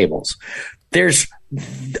extra tables. There's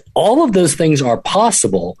all of those things are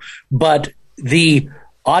possible, but the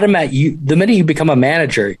minute you become a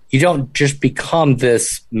manager, you don't just become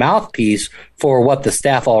this mouthpiece for what the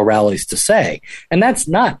staff all rallies to say. And that's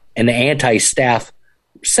not an anti-staff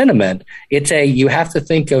sentiment. It's you have to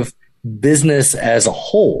think of business as a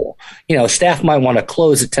whole. Staff might want to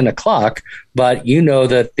close at 10 o'clock, but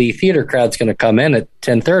that the theater crowd's going to come in at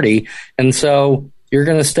 10:30. And so you're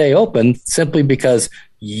going to stay open simply because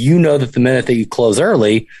that the minute that you close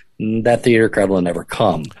early, that theater crowd will never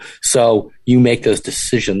come. So you make those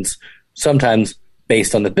decisions sometimes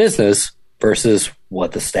based on the business versus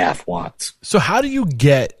what the staff wants. So how do you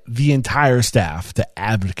get the entire staff to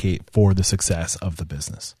advocate for the success of the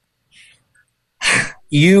business?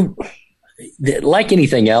 Like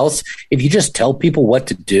anything else, if you just tell people what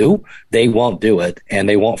to do, they won't do it and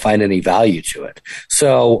they won't find any value to it.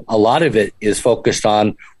 So a lot of it is focused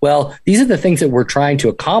on, these are the things that we're trying to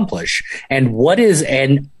accomplish, and what is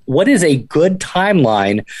a good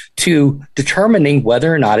timeline to determining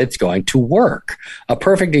whether or not it's going to work. A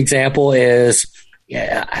perfect example is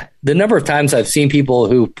the number of times I've seen people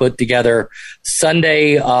who put together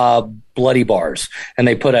Sunday bloody bars, and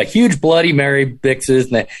they put a huge Bloody Mary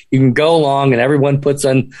mixes, and you can go along, and everyone puts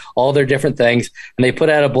on all their different things, and they put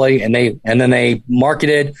out a bloody, and then they market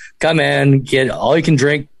it. Come in, get all you can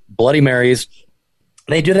drink Bloody Marys.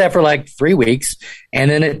 They do that for 3 weeks,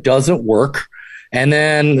 and then it doesn't work, and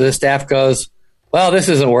then the staff goes, "Well, this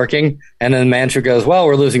isn't working," and then the manager goes, "Well,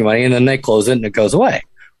 we're losing money," and then they close it, and it goes away.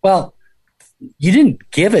 Well, you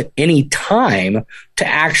didn't give it any time to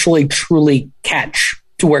actually truly catch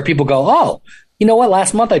to where people go, "Oh, you know what?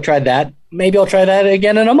 Last month I tried that maybe I'll try that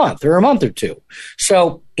again in a month or two.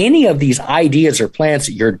 So any of these ideas or plans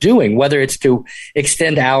that you're doing, whether it's to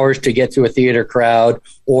extend hours to get to a theater crowd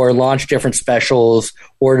or launch different specials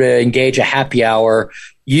or to engage a happy hour,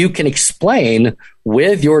 you can explain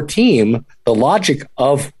with your team the logic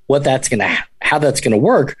of what that's going to, how that's going to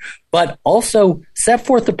work, but also set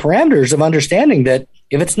forth the parameters of understanding that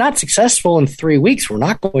if it's not successful in 3 weeks, we're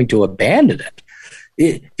not going to abandon it.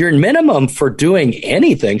 Your minimum for doing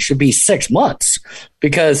anything should be 6 months,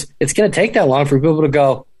 because it's going to take that long for people to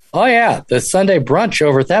go, oh yeah, the Sunday brunch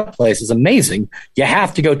over at that place is amazing. You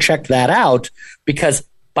have to go check that out, because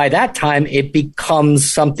by that time it becomes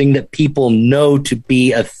something that people know to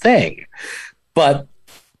be a thing. But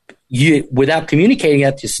without communicating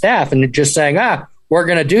that to staff and just saying, we're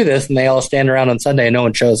going to do this, and they all stand around on Sunday and no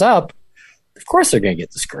one shows up, of course they're going to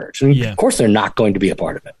get discouraged. And of course they're not going to be a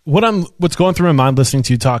part of it. What's going through my mind listening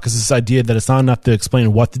to you talk is this idea that it's not enough to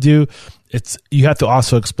explain what to do. You have to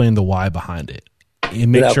also explain the why behind it.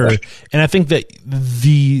 And make sure. And I think that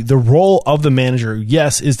the role of the manager,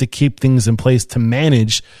 yes, is to keep things in place to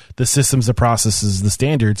manage the systems, the processes, the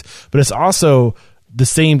standards, but it's also the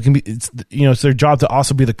same it's their job to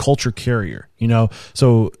also be the culture carrier,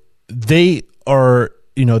 so they are,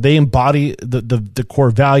 they embody the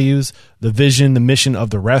core values, the vision, the mission of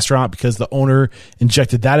the restaurant, because the owner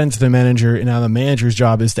injected that into the manager, and now the manager's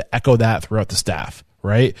job is to echo that throughout the staff,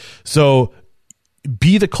 right? So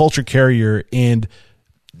be the culture carrier and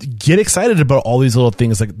get excited about all these little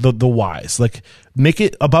things, like the whys, like make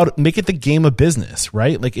it the game of business,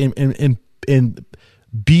 right? Like and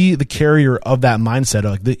be the carrier of that mindset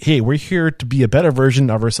of like, hey, we're here to be a better version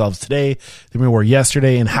of ourselves today than we were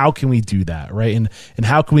yesterday. And how can we do that? Right. And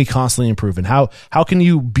how can we constantly improve? And how can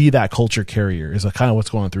you be that culture carrier is kind of what's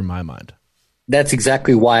going through my mind. That's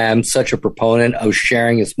exactly why I'm such a proponent of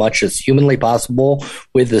sharing as much as humanly possible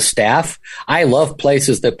with the staff. I love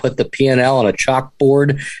places that put the P&L on a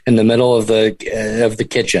chalkboard in the middle of the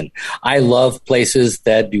kitchen. I love places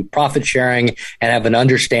that do profit sharing and have an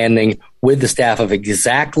understanding with the staff of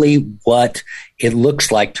exactly what it looks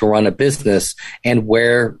like to run a business and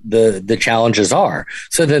where the challenges are.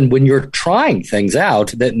 So then when you're trying things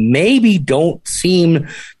out that maybe don't seem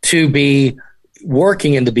to be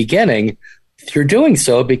working in the beginning, you're doing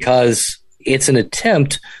so because it's an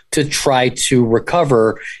attempt to try to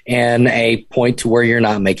recover and a point to where you're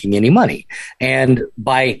not making any money. And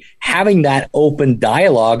by having that open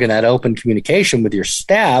dialogue and that open communication with your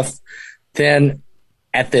staff, then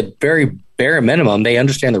at the very bare minimum, they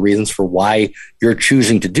understand the reasons for why you're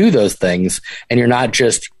choosing to do those things. And you're not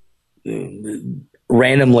just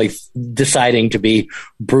randomly deciding to be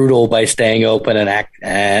brutal by staying open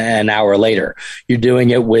an hour later. You're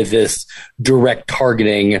doing it with this direct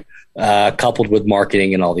targeting, coupled with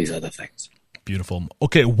marketing and all these other things. Beautiful.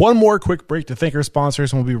 Okay, one more quick break to thank our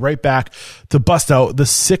sponsors, and we'll be right back to bust out the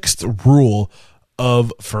 6th rule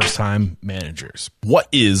of first-time managers. What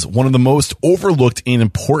is one of the most overlooked and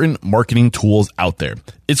important marketing tools out there?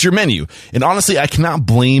 It's your menu. And honestly, I cannot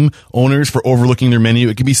blame owners for overlooking their menu.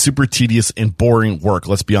 It can be super tedious and boring work,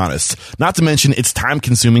 let's be honest. Not to mention, it's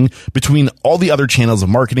time-consuming between all the other channels of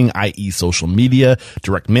marketing, i.e. social media,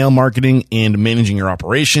 direct mail marketing, and managing your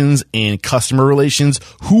operations and customer relations.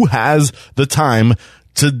 Who has the time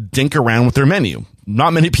to dink around with their menu?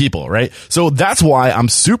 Not many people, right? So that's why I'm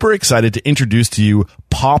super excited to introduce to you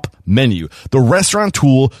Pop Menu, the restaurant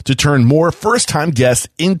tool to turn more first-time guests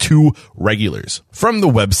into regulars. From the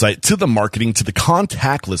website to the marketing to the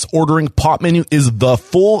contactless ordering, Pop Menu is the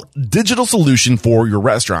full digital solution for your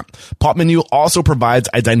restaurant. Pop Menu also provides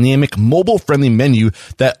a dynamic mobile-friendly menu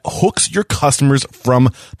that hooks your customers from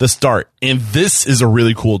the start. And this is a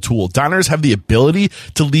really cool tool. Diners have the ability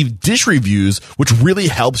to leave dish reviews, which really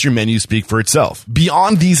helps your menu speak for itself.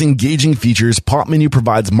 Beyond these engaging features, Pop Menu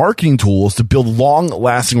provides marketing tools to build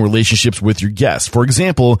long-lasting relationships with your guests. For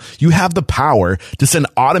example, you have the power to send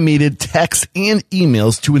automated texts and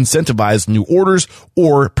emails to incentivize new orders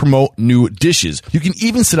or promote new dishes. You can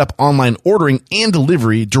even set up online ordering and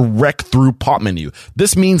delivery direct through Pop Menu.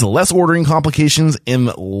 This means less ordering complications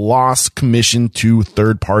and lost commission to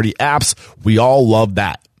third-party apps. We all love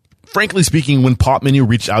that. Frankly speaking, when Pop Menu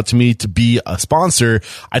reached out to me to be a sponsor,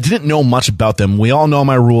 I didn't know much about them. We all know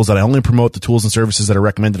my rules that I only promote the tools and services that are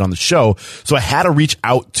recommended on the show. So I had to reach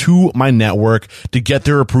out to my network to get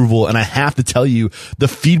their approval. And I have to tell you, the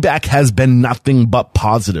feedback has been nothing but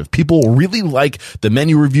positive. People really like the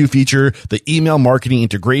menu review feature, the email marketing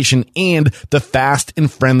integration, and the fast and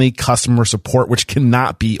friendly customer support, which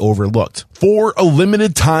cannot be overlooked. For a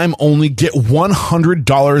limited time only, get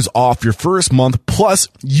 $100 off your first month, plus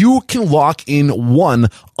you can lock in one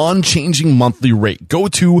unchanging monthly rate. Go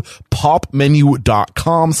to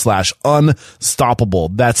popmenu.com/unstoppable.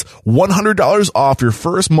 That's $100 off your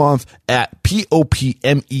first month at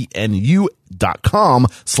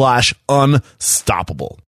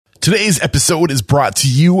popmenu.com/unstoppable. Today's episode is brought to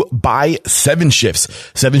you by 7 Shifts.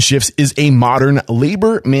 7 Shifts is a modern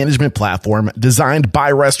labor management platform designed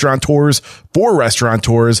by restaurateurs for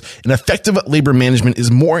restaurateurs, and effective labor management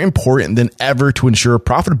is more important than ever to ensure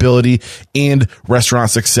profitability and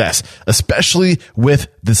restaurant success. Especially with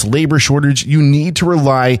this labor shortage, you need to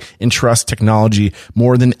rely and trust technology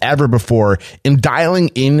more than ever before, and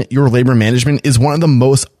dialing in your labor management is one of the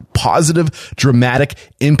most positive, dramatic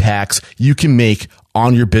impacts you can make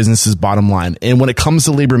on your business's bottom line. And when it comes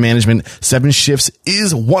to labor management, 7 Shifts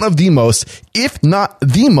is one of the most, if not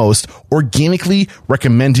the most, organically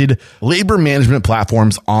recommended labor management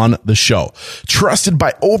platforms on the show. Trusted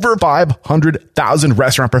by over 500,000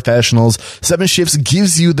 restaurant professionals, 7 Shifts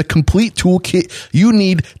gives you the complete toolkit you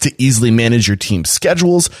need to easily manage your team's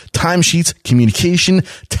schedules, timesheets, communication,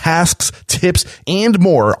 tasks, tips, and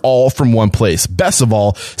more, all from one place. Best of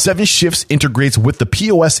all, 7 Shifts integrates with the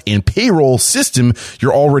POS and payroll system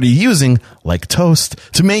you're already using, like Toast,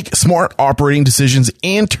 to make smart operating decisions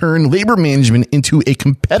and turn labor management into a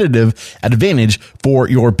competitive advantage for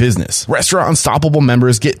your business. Restaurant Unstoppable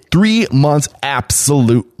members get 3 months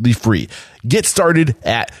absolutely free. Get started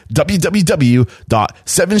at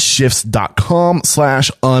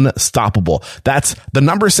www.7shifts.com/unstoppable. That's the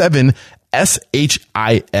number 7,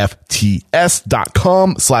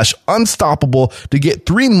 SHIFTS.com/unstoppable to get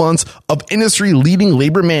 3 months of industry leading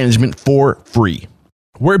labor management for free.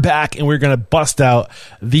 We're back and we're going to bust out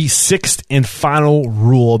the 6th and final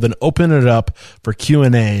rule, then open it up for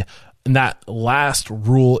Q&A. And that last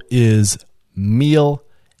rule is meal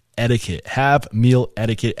etiquette. Have meal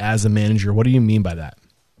etiquette as a manager. What do you mean by that?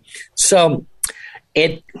 So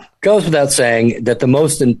it goes without saying that the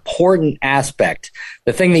most important aspect,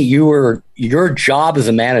 the thing that your job as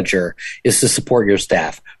a manager is to support your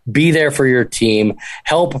staff. Be there for your team,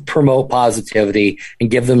 help promote positivity,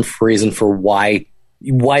 and give them reason for why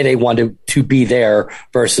they want to be there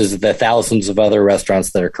versus the thousands of other restaurants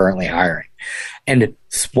that are currently hiring. And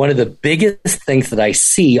one of the biggest things that I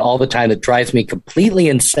see all the time that drives me completely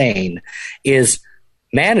insane is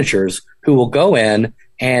managers who will go in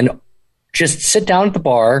and just sit down at the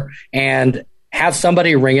bar and have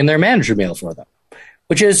somebody ring in their manager meal for them,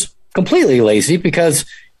 which is completely lazy because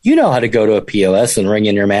you know how to go to a POS and ring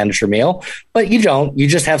in your manager meal, but you don't. You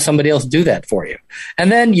just have somebody else do that for you.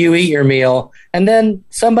 And then you eat your meal, and then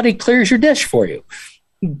somebody clears your dish for you.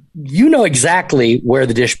 You know exactly where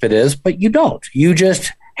the dish pit is, but you don't. You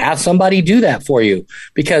just have somebody do that for you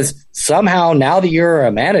because somehow now that you're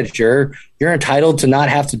a manager, you're entitled to not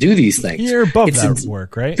have to do these things. You're above that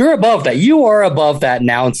work, right? You're above that. You are above that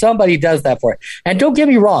now, and somebody does that for you. And don't get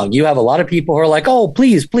me wrong. You have a lot of people who are like, oh,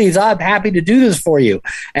 please, I'm happy to do this for you.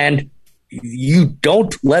 And you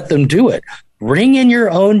don't let them do it. Bring in your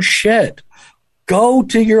own shit. Go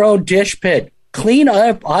to your own dish pit. Clean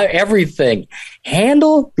up everything.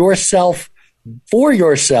 Handle yourself for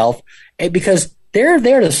yourself because they're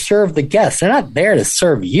there to serve the guests. They're not there to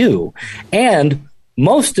serve you. And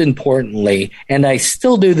most importantly, and I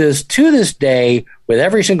still do this to this day with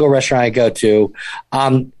every single restaurant I go to,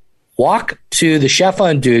 walk to the chef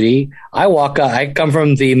on duty. I come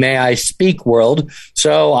from the may I speak world.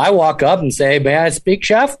 So I walk up and say, may I speak,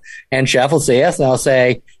 chef? And chef will say yes. And I'll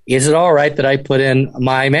say, is it all right that I put in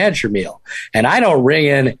my manager meal? And I don't ring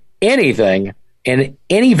in anything in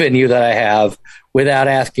any venue that I have without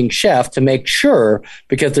asking chef to make sure,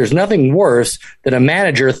 because there's nothing worse than a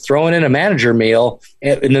manager throwing in a manager meal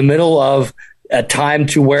in the middle of a time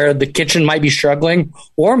to where the kitchen might be struggling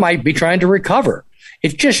or might be trying to recover.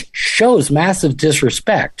 It just shows massive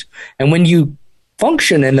disrespect. And when you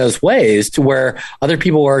function in those ways to where other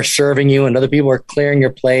people are serving you and other people are clearing your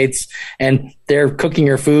plates and they're cooking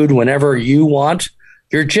your food whenever you want,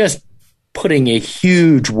 you're just putting a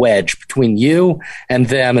huge wedge between you and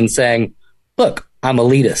them and saying, look, I'm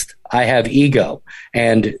elitist. I have ego.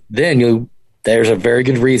 And then there's a very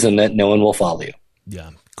good reason that no one will follow you.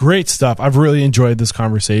 Yeah. Great stuff. I've really enjoyed this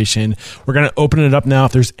conversation. We're going to open it up now.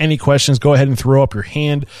 If there's any questions, go ahead and throw up your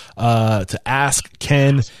hand to ask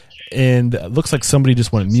Ken. And it looks like somebody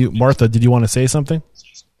just went mute. Martha, did you want to say something?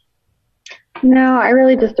 No, I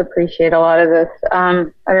really just appreciate a lot of this. I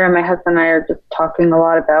don't know, my husband and I are just talking a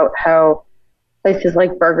lot about how places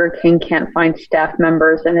like Burger King can't find staff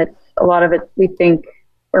members, and it's a lot of it,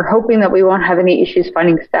 we're hoping that we won't have any issues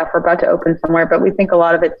finding staff. We're about to open somewhere, but we think a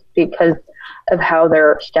lot of it's because of how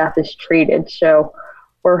their staff is treated. So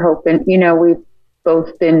we're hoping, we've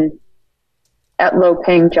both been at low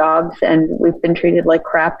paying jobs and we've been treated like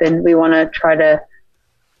crap, and we want to try to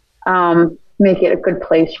make it a good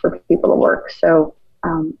place for people to work. So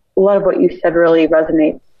a lot of what you said really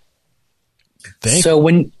resonates. So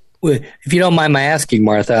if you don't mind my asking,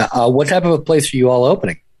 Martha, what type of a place are you all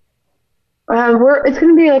opening? It's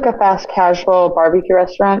going to be like a fast casual barbecue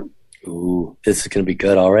restaurant. Ooh, this is going to be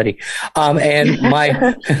good already. And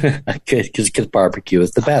my, because barbecue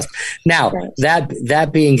is the best. Now, that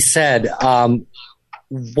being said,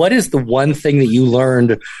 what is the one thing that you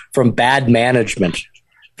learned from bad management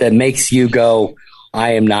that makes you go,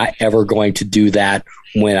 I am not ever going to do that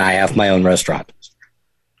when I have my own restaurant?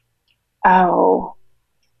 Oh,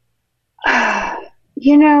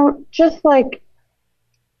 just like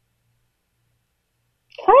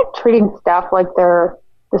kind of treating staff like they're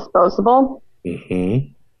disposable.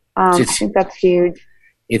 Mm-hmm. I think that's huge.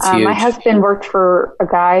 It's huge. My husband worked for a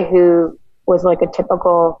guy who was like a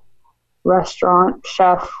typical restaurant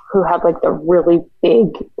chef who had like the really big,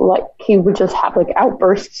 like he would just have like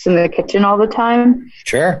outbursts in the kitchen all the time.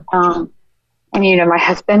 Sure. And my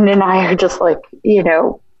husband and I are just like,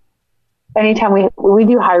 anytime we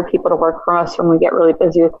do hire people to work for us when we get really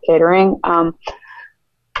busy with catering.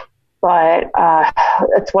 But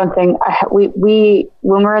it's one thing we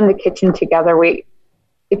when we're in the kitchen together,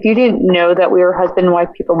 if you didn't know that we were husband and wife,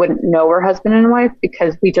 people wouldn't know we're husband and wife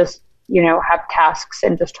because we just, have tasks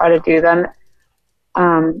and just try to do them.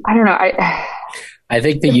 I don't know. I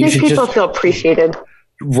think that you should people feel appreciated.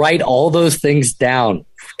 Write all those things down.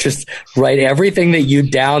 Just write everything that you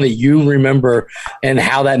remember and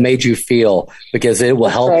how that made you feel, because it will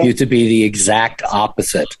help you to be the exact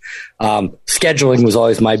opposite. Scheduling was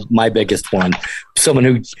always my biggest one.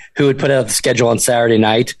 Someone who would put out the schedule on Saturday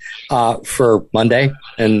night for Monday,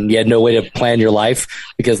 and you had no way to plan your life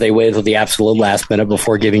because they waited till the absolute last minute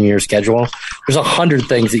before giving you your schedule. There's 100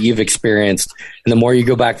 things that you've experienced, and the more you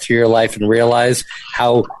go back through your life and realize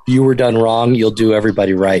how you were done wrong, you'll do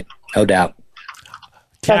everybody right, no doubt.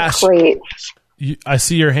 That's great. I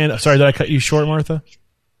see your hand. Sorry, did I cut you short, Martha?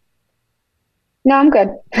 No, I'm good.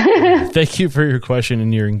 Thank you for your question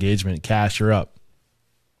and your engagement. Cash, you're up.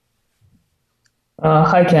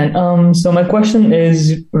 Hi, Ken. So my question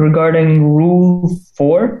is regarding Rule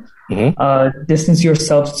 4, distance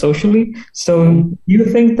yourself socially. So do you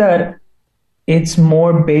think that it's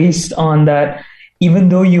more based on that even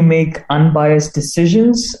though you make unbiased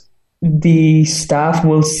decisions, the staff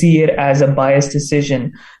will see it as a biased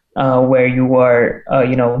decision where you are,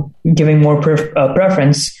 giving more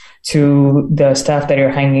preference to the staff that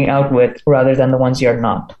you're hanging out with rather than the ones you're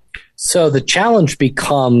not? So the challenge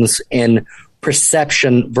becomes in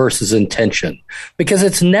perception versus intention, because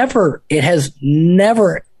it has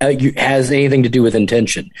never has anything to do with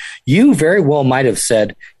intention. You very well might have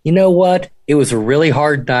said, you know what? It was a really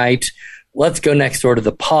hard night. Let's go next door to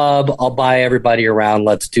the pub. I'll buy everybody around.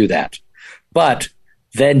 Let's do that. But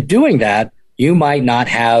then doing that, you might not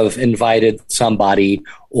have invited somebody,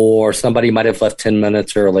 or somebody might have left 10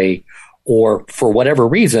 minutes early, or for whatever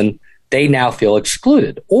reason, they now feel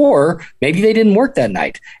excluded. Or maybe they didn't work that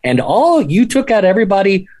night. And you took out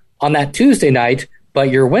everybody on that Tuesday night, but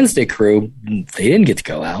your Wednesday crew, they didn't get to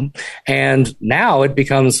go out. And now it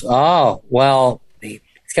becomes,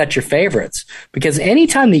 it's got your favorites. Because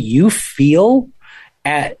anytime that you feel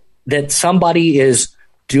that somebody is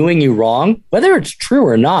doing you wrong, whether it's true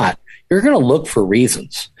or not, you're going to look for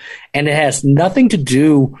reasons. And it has nothing to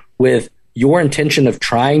do with your intention of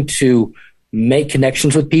trying to make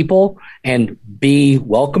connections with people and be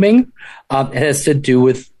welcoming. It has to do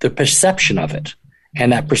with the perception of it.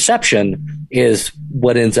 And that perception is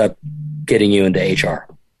what ends up getting you into HR.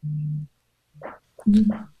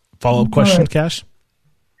 Follow-up question, Cash?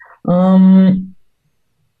 What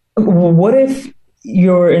if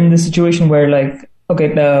you're in the situation where, like, okay,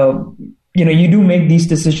 you do make these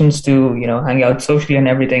decisions to, hang out socially and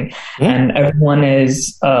everything, and everyone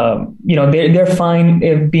is, they're fine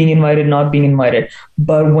if being invited, not being invited.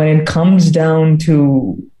 But when it comes down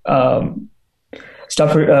to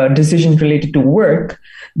decisions related to work,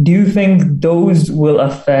 do you think those will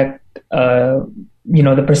affect,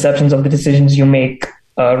 the perceptions of the decisions you make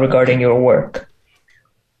regarding your work?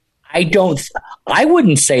 I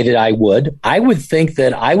wouldn't say that I would. I would think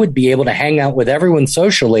that I would be able to hang out with everyone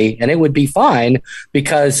socially and it would be fine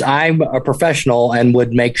because I'm a professional and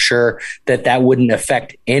would make sure that wouldn't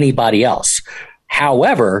affect anybody else.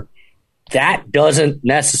 However, that doesn't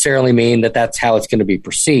necessarily mean that that's how it's going to be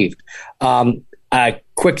perceived. A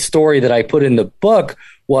quick story that I put in the book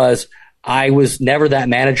was I was never that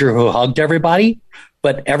manager who hugged everybody,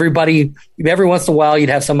 but every once in a while, you'd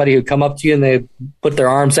have somebody who'd come up to you and they'd put their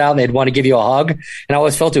arms out and they'd want to give you a hug. And I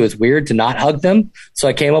always felt it was weird to not hug them. So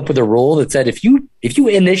I came up with a rule that said, if you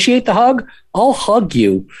initiate the hug, I'll hug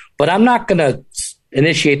you, but I'm not going to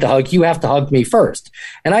initiate the hug. You have to hug me first.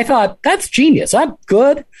 And I thought, that's genius. I'm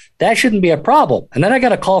good. That shouldn't be a problem. And then I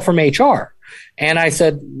got a call from HR. And I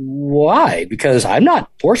said, why? Because I'm not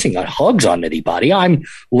forcing hugs on anybody. I'm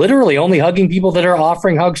literally only hugging people that are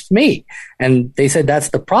offering hugs to me. And they said, that's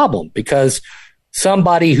the problem, because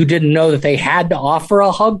somebody who didn't know that they had to offer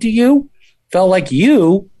a hug to you felt like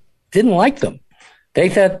you didn't like them. They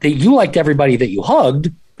thought that you liked everybody that you hugged,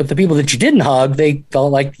 but the people that you didn't hug, they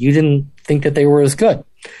felt like you didn't think that they were as good.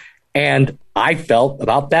 And I felt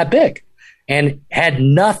about that big, and had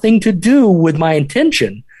nothing to do with my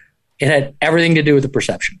intention. It had everything to do with the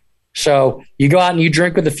perception. So you go out and you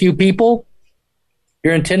drink with a few people.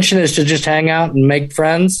 Your intention is to just hang out and make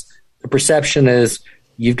friends. The perception is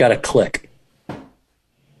you've got to click.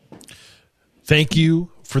 Thank you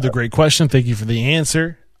for the great question. Thank you for the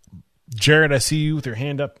answer. Jared, I see you with your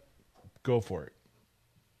hand up. Go for it.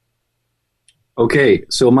 Okay,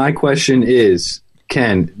 so my question is,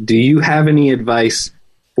 Ken, do you have any advice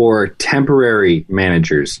for temporary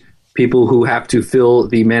managers? People who have to fill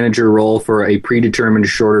the manager role for a predetermined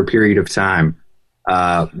shorter period of time.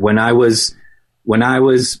 When I was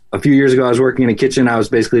a few years ago, I was working in a kitchen. I was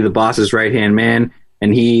basically the boss's right-hand man,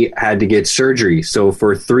 and he had to get surgery. So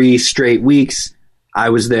for 3 straight weeks, I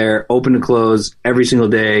was there, open to close, every single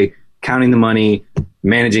day, counting the money,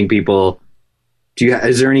 managing people.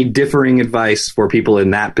 Is there any differing advice for people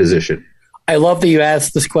in that position? I love that you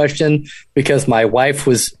asked this question, because my wife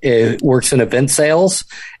works in event sales,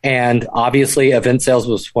 and obviously event sales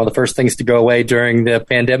was one of the first things to go away during the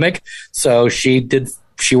pandemic. So she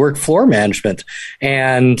worked floor management,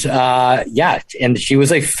 and and she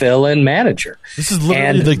was a fill-in manager. This is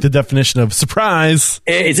literally like the definition of surprise.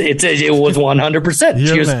 It was 100%.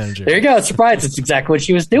 She was manager. There you go, surprise. It's exactly what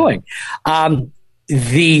she was doing.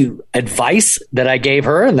 The advice that I gave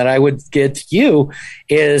her and that I would give to you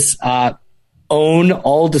is own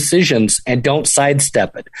all decisions and don't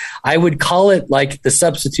sidestep it. I would call it like the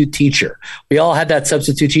substitute teacher. We all had that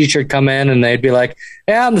substitute teacher come in and they'd be like,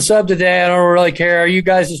 yeah, I'm the sub today. I don't really care. You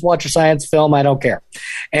guys just watch a science film. I don't care.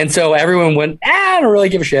 And so everyone went, I don't really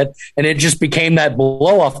give a shit. And it just became that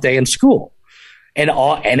blow off day in school. And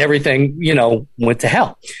everything, went to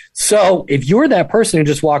hell. So if you're that person who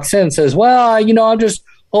just walks in and says, well, I'm just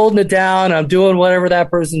holding it down, I'm doing whatever that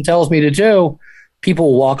person tells me to do,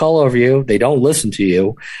 people will walk all over you. They don't listen to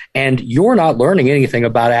you. And you're not learning anything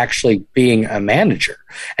about actually being a manager.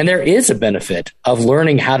 And there is a benefit of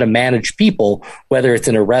learning how to manage people, whether it's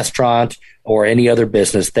in a restaurant or any other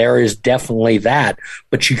business. There is definitely that.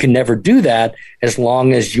 But you can never do that as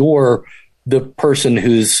long as you're the person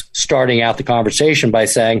who's starting out the conversation by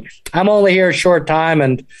saying, I'm only here a short time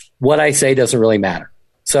and what I say doesn't really matter.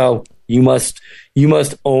 So you must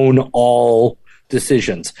own all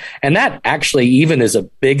decisions. And that actually even is a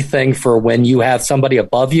big thing for when you have somebody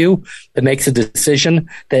above you that makes a decision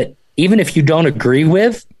that even if you don't agree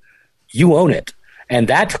with, you own it. And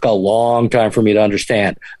that took a long time for me to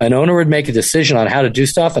understand. An owner would make a decision on how to do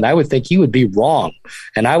stuff, and I would think he would be wrong.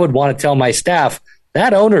 And I would want to tell my staff,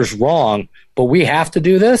 that owner's wrong, but we have to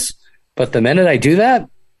do this. But the minute I do that,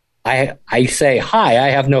 I say, hi, I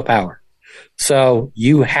have no power. So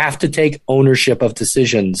you have to take ownership of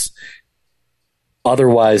decisions.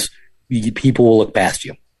 Otherwise, people will look past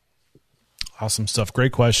you. Awesome stuff.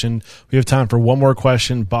 Great question. We have time for one more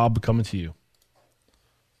question. Bob, coming to you.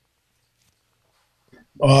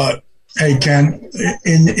 Hey, Ken,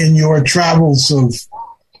 in your travels of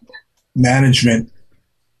management,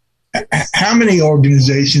 how many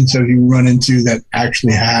organizations have you run into that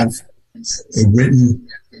actually have a written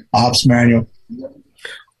ops manual?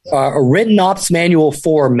 A written ops manual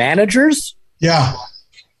for managers? Yeah.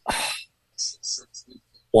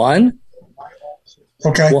 One.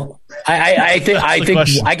 Okay. Well, I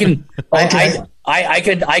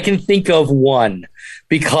can think of one,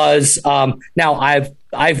 because now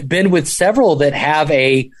I've been with several that have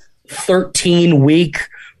a 13-week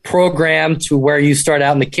program to where you start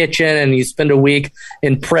out in the kitchen and you spend a week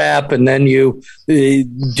in prep, and then you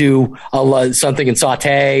do something in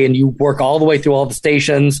saute, and you work all the way through all the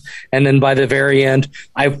stations, and then by the very end,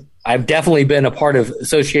 I've definitely been a part of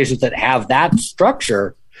associations that have that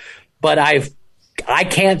structure, but I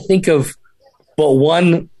can't think of but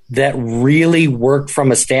one that really worked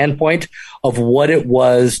from a standpoint of what it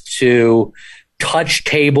was to touch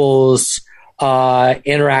tables,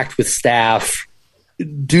 interact with staff,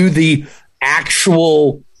 do the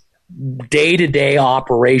actual day-to-day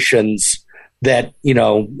operations that,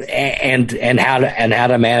 and how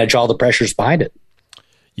to manage all the pressures behind it.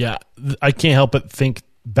 Yeah. I can't help but think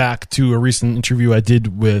back to a recent interview I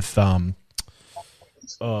did with,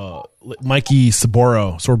 Mikey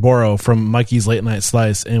Sorboro from Mikey's Late Night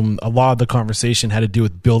Slice, and a lot of the conversation had to do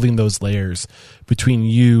with building those layers between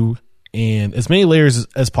you and as many layers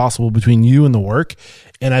as possible between you and the work.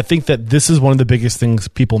 And I think that this is one of the biggest things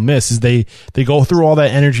people miss is they go through all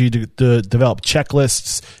that energy to develop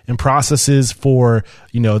checklists and processes for,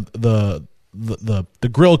 the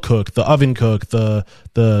grill cook, the oven cook,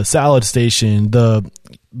 the salad station, the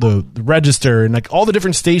register, and like all the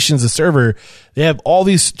different stations, the server. They have all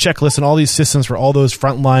these checklists and all these systems for all those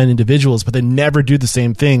frontline individuals, but they never do the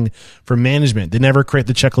same thing for management. They never create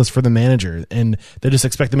the checklist for the manager, and they just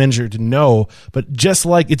expect the manager to know. But just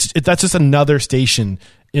like that's just another station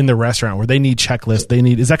in the restaurant where they need checklists.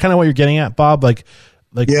 Is that kind of what you're getting at, Bob? Like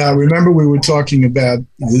yeah, I remember we were talking about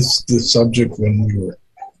this subject when we were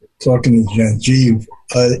talking to Genevieve.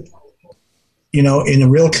 In a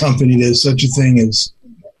real company, there's such a thing as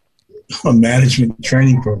a management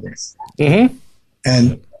training program. Mm-hmm.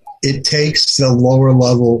 And it takes the lower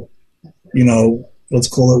level, let's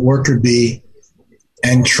call it worker bee,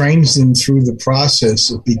 and trains them through the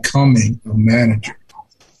process of becoming a manager.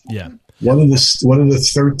 Yeah. What are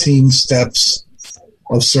the 13 steps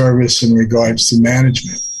of service in regards to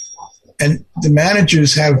management? And the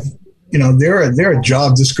managers have, they're a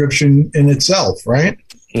job description in itself, right?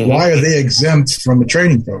 Mm-hmm. Why are they exempt from a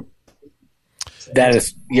training program? That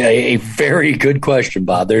is a very good question,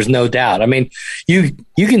 Bob. There's no doubt. I mean, you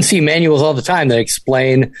can see manuals all the time that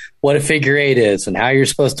explain what a figure eight is and how you're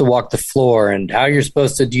supposed to walk the floor and how you're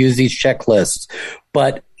supposed to use these checklists,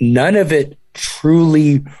 but none of it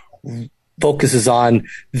truly focuses on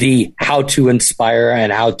the how to inspire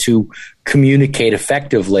and how to communicate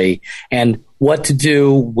effectively and what to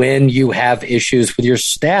do when you have issues with your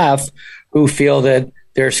staff who feel that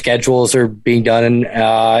their schedules are being done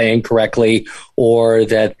incorrectly or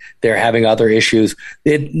that they're having other issues.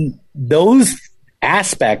 Those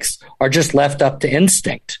aspects are just left up to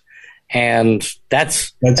instinct. And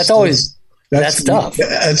that's tough. That's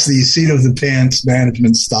the seat of the pants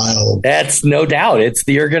management style. That's no doubt.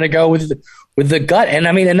 You're going to go with the gut. And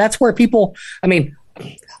I mean, and that's where people,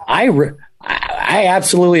 I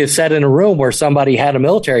absolutely have sat in a room where somebody had a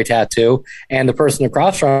military tattoo and the person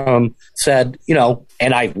across from him said,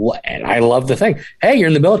 and I love the thing. Hey, you're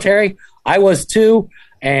in the military. I was too.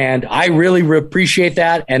 And I really appreciate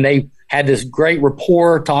that. And they had this great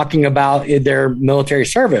rapport talking about their military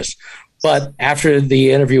service. But after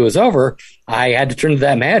the interview was over, I had to turn to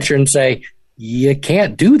that manager and say, you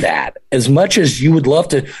can't do that. As much as you would love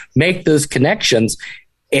to make those connections,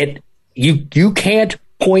 you can't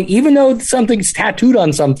point, even though something's tattooed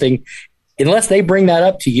on something, unless they bring that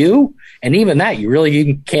up to you. And even that,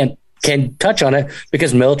 you can't touch on it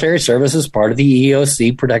because military service is part of the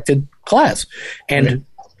EEOC protected class. And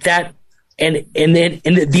that, and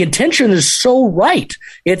the intention is so right.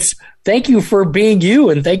 It's thank you for being you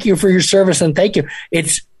and thank you for your service and thank you.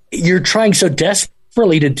 You're trying so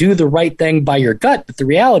desperately to do the right thing by your gut. But the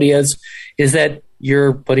reality is that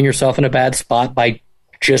you're putting yourself in a bad spot by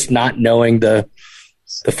just not knowing the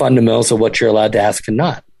fundamentals of what you're allowed to ask and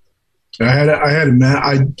not.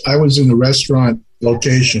 I was in a restaurant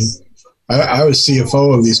location. I was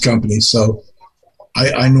CFO of these companies, so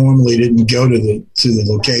I normally didn't go to the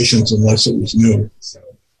locations unless it was new.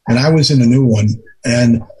 And I was in a new one,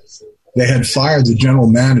 and they had fired the general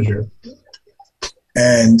manager,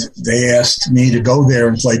 and they asked me to go there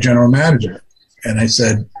and play general manager. And I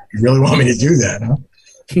said, "You really want me to do that,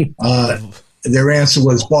 huh?" Their answer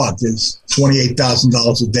was, "Bob, there's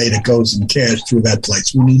 $28,000 a day that goes in cash through that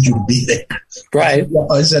place. We need you to be there." Right.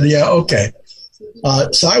 I said, "Yeah, okay."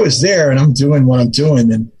 So I was there, and I'm doing what I'm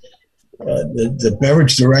doing, and the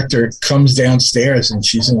beverage director comes downstairs, and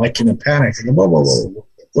she's in a panic. I go, whoa,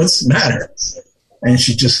 what's the matter? And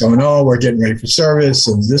she's just going, "Oh, we're getting ready for service,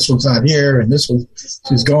 and this one's not here, and this one."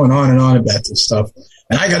 She's going on and on about this stuff,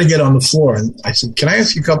 and I got to get on the floor. And I said, "Can I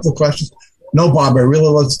ask you a couple of questions?" "No, Bob, I really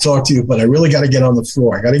love to talk to you, but I really got to get on the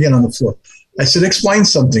floor. I got to get on the floor." I said, "Explain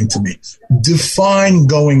something to me. Define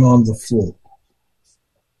going on the floor.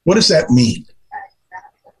 What does that mean?"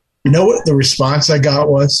 You know what the response I got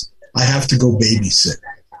was? "I have to go babysit."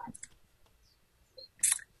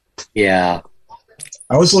 Yeah.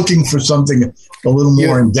 I was looking for something a little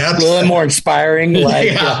more in depth. A little more inspiring.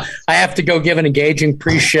 Like, yeah. I have to go give an engaging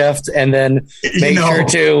pre-shift and then make sure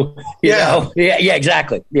to, you know. Yeah,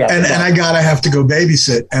 exactly. Yeah. And I have to go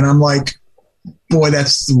babysit. And I'm like, boy,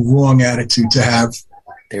 that's the wrong attitude to have.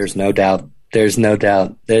 There's no doubt.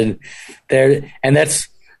 And that's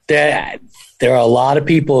there are a lot of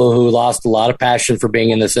people who lost a lot of passion for being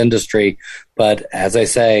in this industry. But as I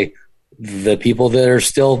say, the people that are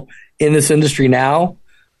still in this industry now,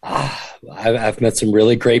 I've met some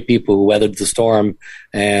really great people who weathered the storm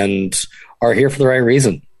and are here for the right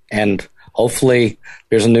reason. And hopefully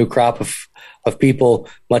there's a new crop of people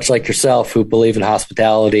much like yourself who believe in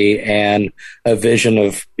hospitality and a vision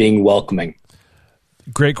of being welcoming.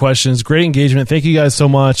 Great questions. Great engagement. Thank you guys so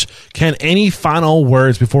much. Ken, any final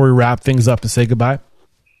words before we wrap things up and say goodbye?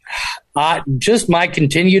 Just my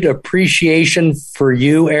continued appreciation for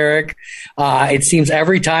you, Eric. It seems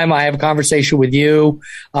every time I have a conversation with you,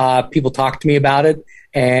 people talk to me about it.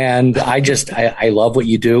 And I love what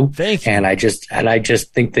you do. Thank you. And I just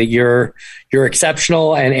think that you're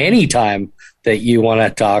exceptional. And anytime that you want to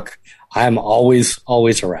talk, I'm always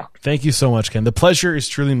around. Thank you so much, Ken. The pleasure is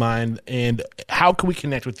truly mine. And how can we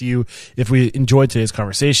connect with you if we enjoyed today's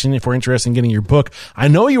conversation, if we're interested in getting your book? I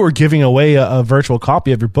know you were giving away a virtual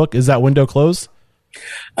copy of your book. Is that window closed?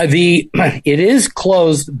 It is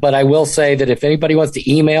closed, but I will say that if anybody wants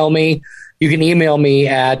to email me, you can email me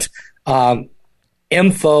at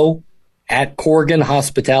info@Korgen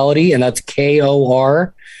Hospitality, and that's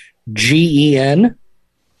KORGEN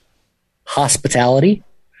Hospitality.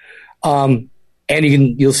 And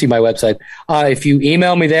you'll see my website. If you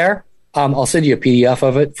email me there, I'll send you a PDF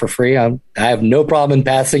of it for free. I have no problem in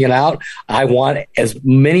passing it out. I want as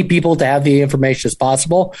many people to have the information as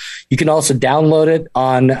possible. You can also download it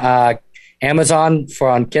on Amazon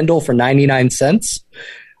on Kindle for 99 cents.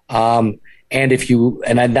 And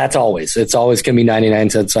that's always, it's always going to be 99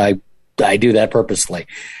 cents. I do that purposely.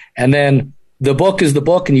 And then the book is the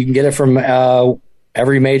book, and you can get it from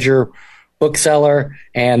every major bookseller.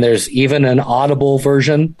 And there's even an Audible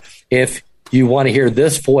version if you want to hear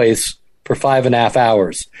this voice for 5.5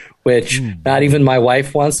 hours, which not even my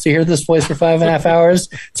wife wants to hear this voice for 5.5 hours.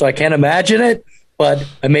 So I can't imagine it, but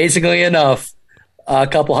amazingly enough, a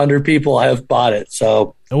couple hundred people have bought it.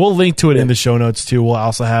 So and we'll link to it in the show notes too. We'll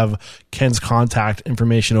also have Ken's contact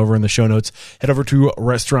information over in the show notes. Head over to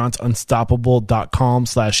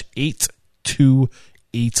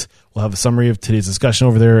restaurantunstoppable.com/828. We'll have a summary of today's discussion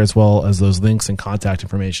over there, as well as those links and contact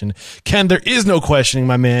information. Ken, there is no questioning,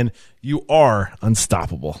 my man. You are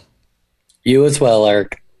unstoppable. You as well,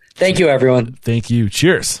 Eric. Thank you, everyone. Thank you.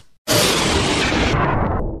 Cheers.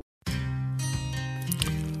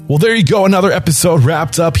 Well, there you go. Another episode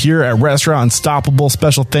wrapped up here at Restaurant Unstoppable.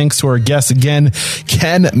 Special thanks to our guest again,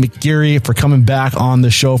 Ken McGarry, for coming back on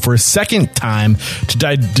the show for a second time to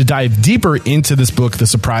dive deeper into this book, The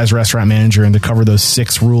Surprise Restaurant Manager, and to cover those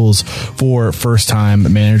 6 rules for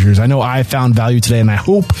first-time managers. I know I found value today, and I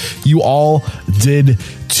hope you all did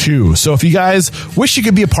too. So if you guys wish you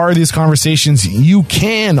could be a part of these conversations, you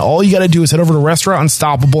can. All you got to do is head over to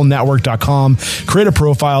restaurantunstoppablenetwork.com, create a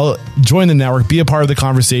profile, join the network, be a part of the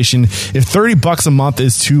conversation. If $30 a month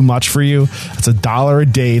is too much for you, that's $1 a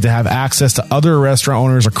day to have access to other restaurant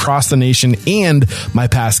owners across the nation and my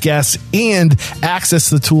past guests, and access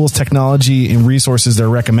to the tools, technology, and resources they're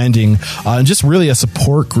recommending. And just really a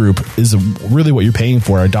support group is really what you're paying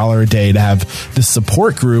for, $1 a day to have this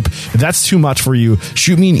support group. If that's too much for you,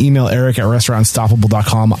 shoot me an email,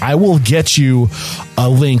 Eric@restaurantunstoppable.com. I will get you a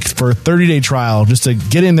link for a 30-day trial just to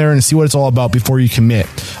get in there and see what it's all about before you commit,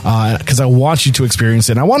 because I want you to experience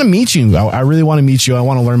it. And I want to meet you. I really want to meet you. I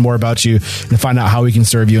want to learn more about you and find out how we can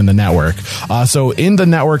serve you in the network. So in the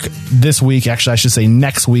network this week, actually I should say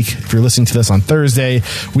next week, if you're listening to this on Thursday,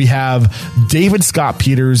 we have David Scott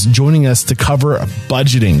Peters joining us to cover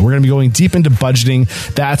budgeting. We're going to be going deep into budgeting.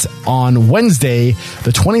 That's on Wednesday,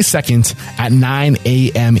 the 22nd at 9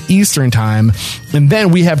 a.m. Eastern time. And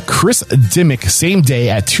then we have Chris Dimmick, same day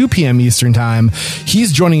at 2 p.m. Eastern time.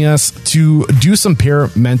 He's joining us to do some peer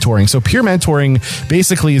mentoring. So peer mentoring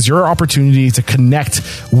basically is your opportunity to connect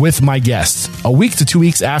with my guests. A week to 2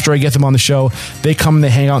 weeks after I get them on the show, they come and they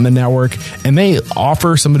hang out in the network and they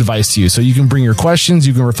offer some advice to you. So you can bring your questions,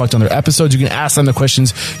 you can reflect on their episodes, you can ask them the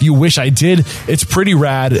questions you wish I did. It's pretty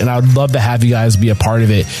rad, and I would love to have you guys be a part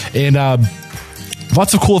of it. And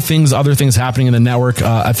lots of cool things, other things happening in the network.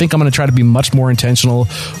 I think I'm going to try to be much more intentional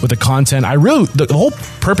with the content. The whole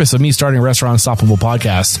purpose of me starting a Restaurant Unstoppable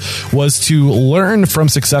podcast was to learn from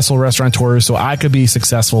successful restaurateurs so I could be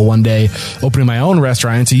successful one day opening my own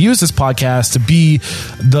restaurant, and to use this podcast to be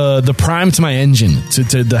the prime to my engine,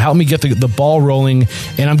 to help me get the ball rolling.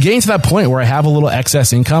 And I'm getting to that point where I have a little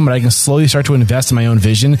excess income and I can slowly start to invest in my own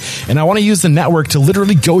vision. And I want to use the network to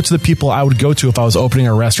literally go to the people I would go to if I was opening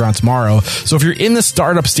a restaurant tomorrow. So if you're in the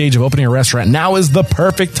startup stage of opening a restaurant, now is the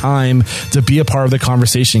perfect time to be a part of the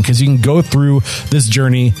conversation, because you can go through this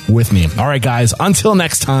journey with me. All right, guys, until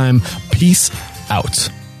next time, peace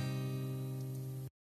out.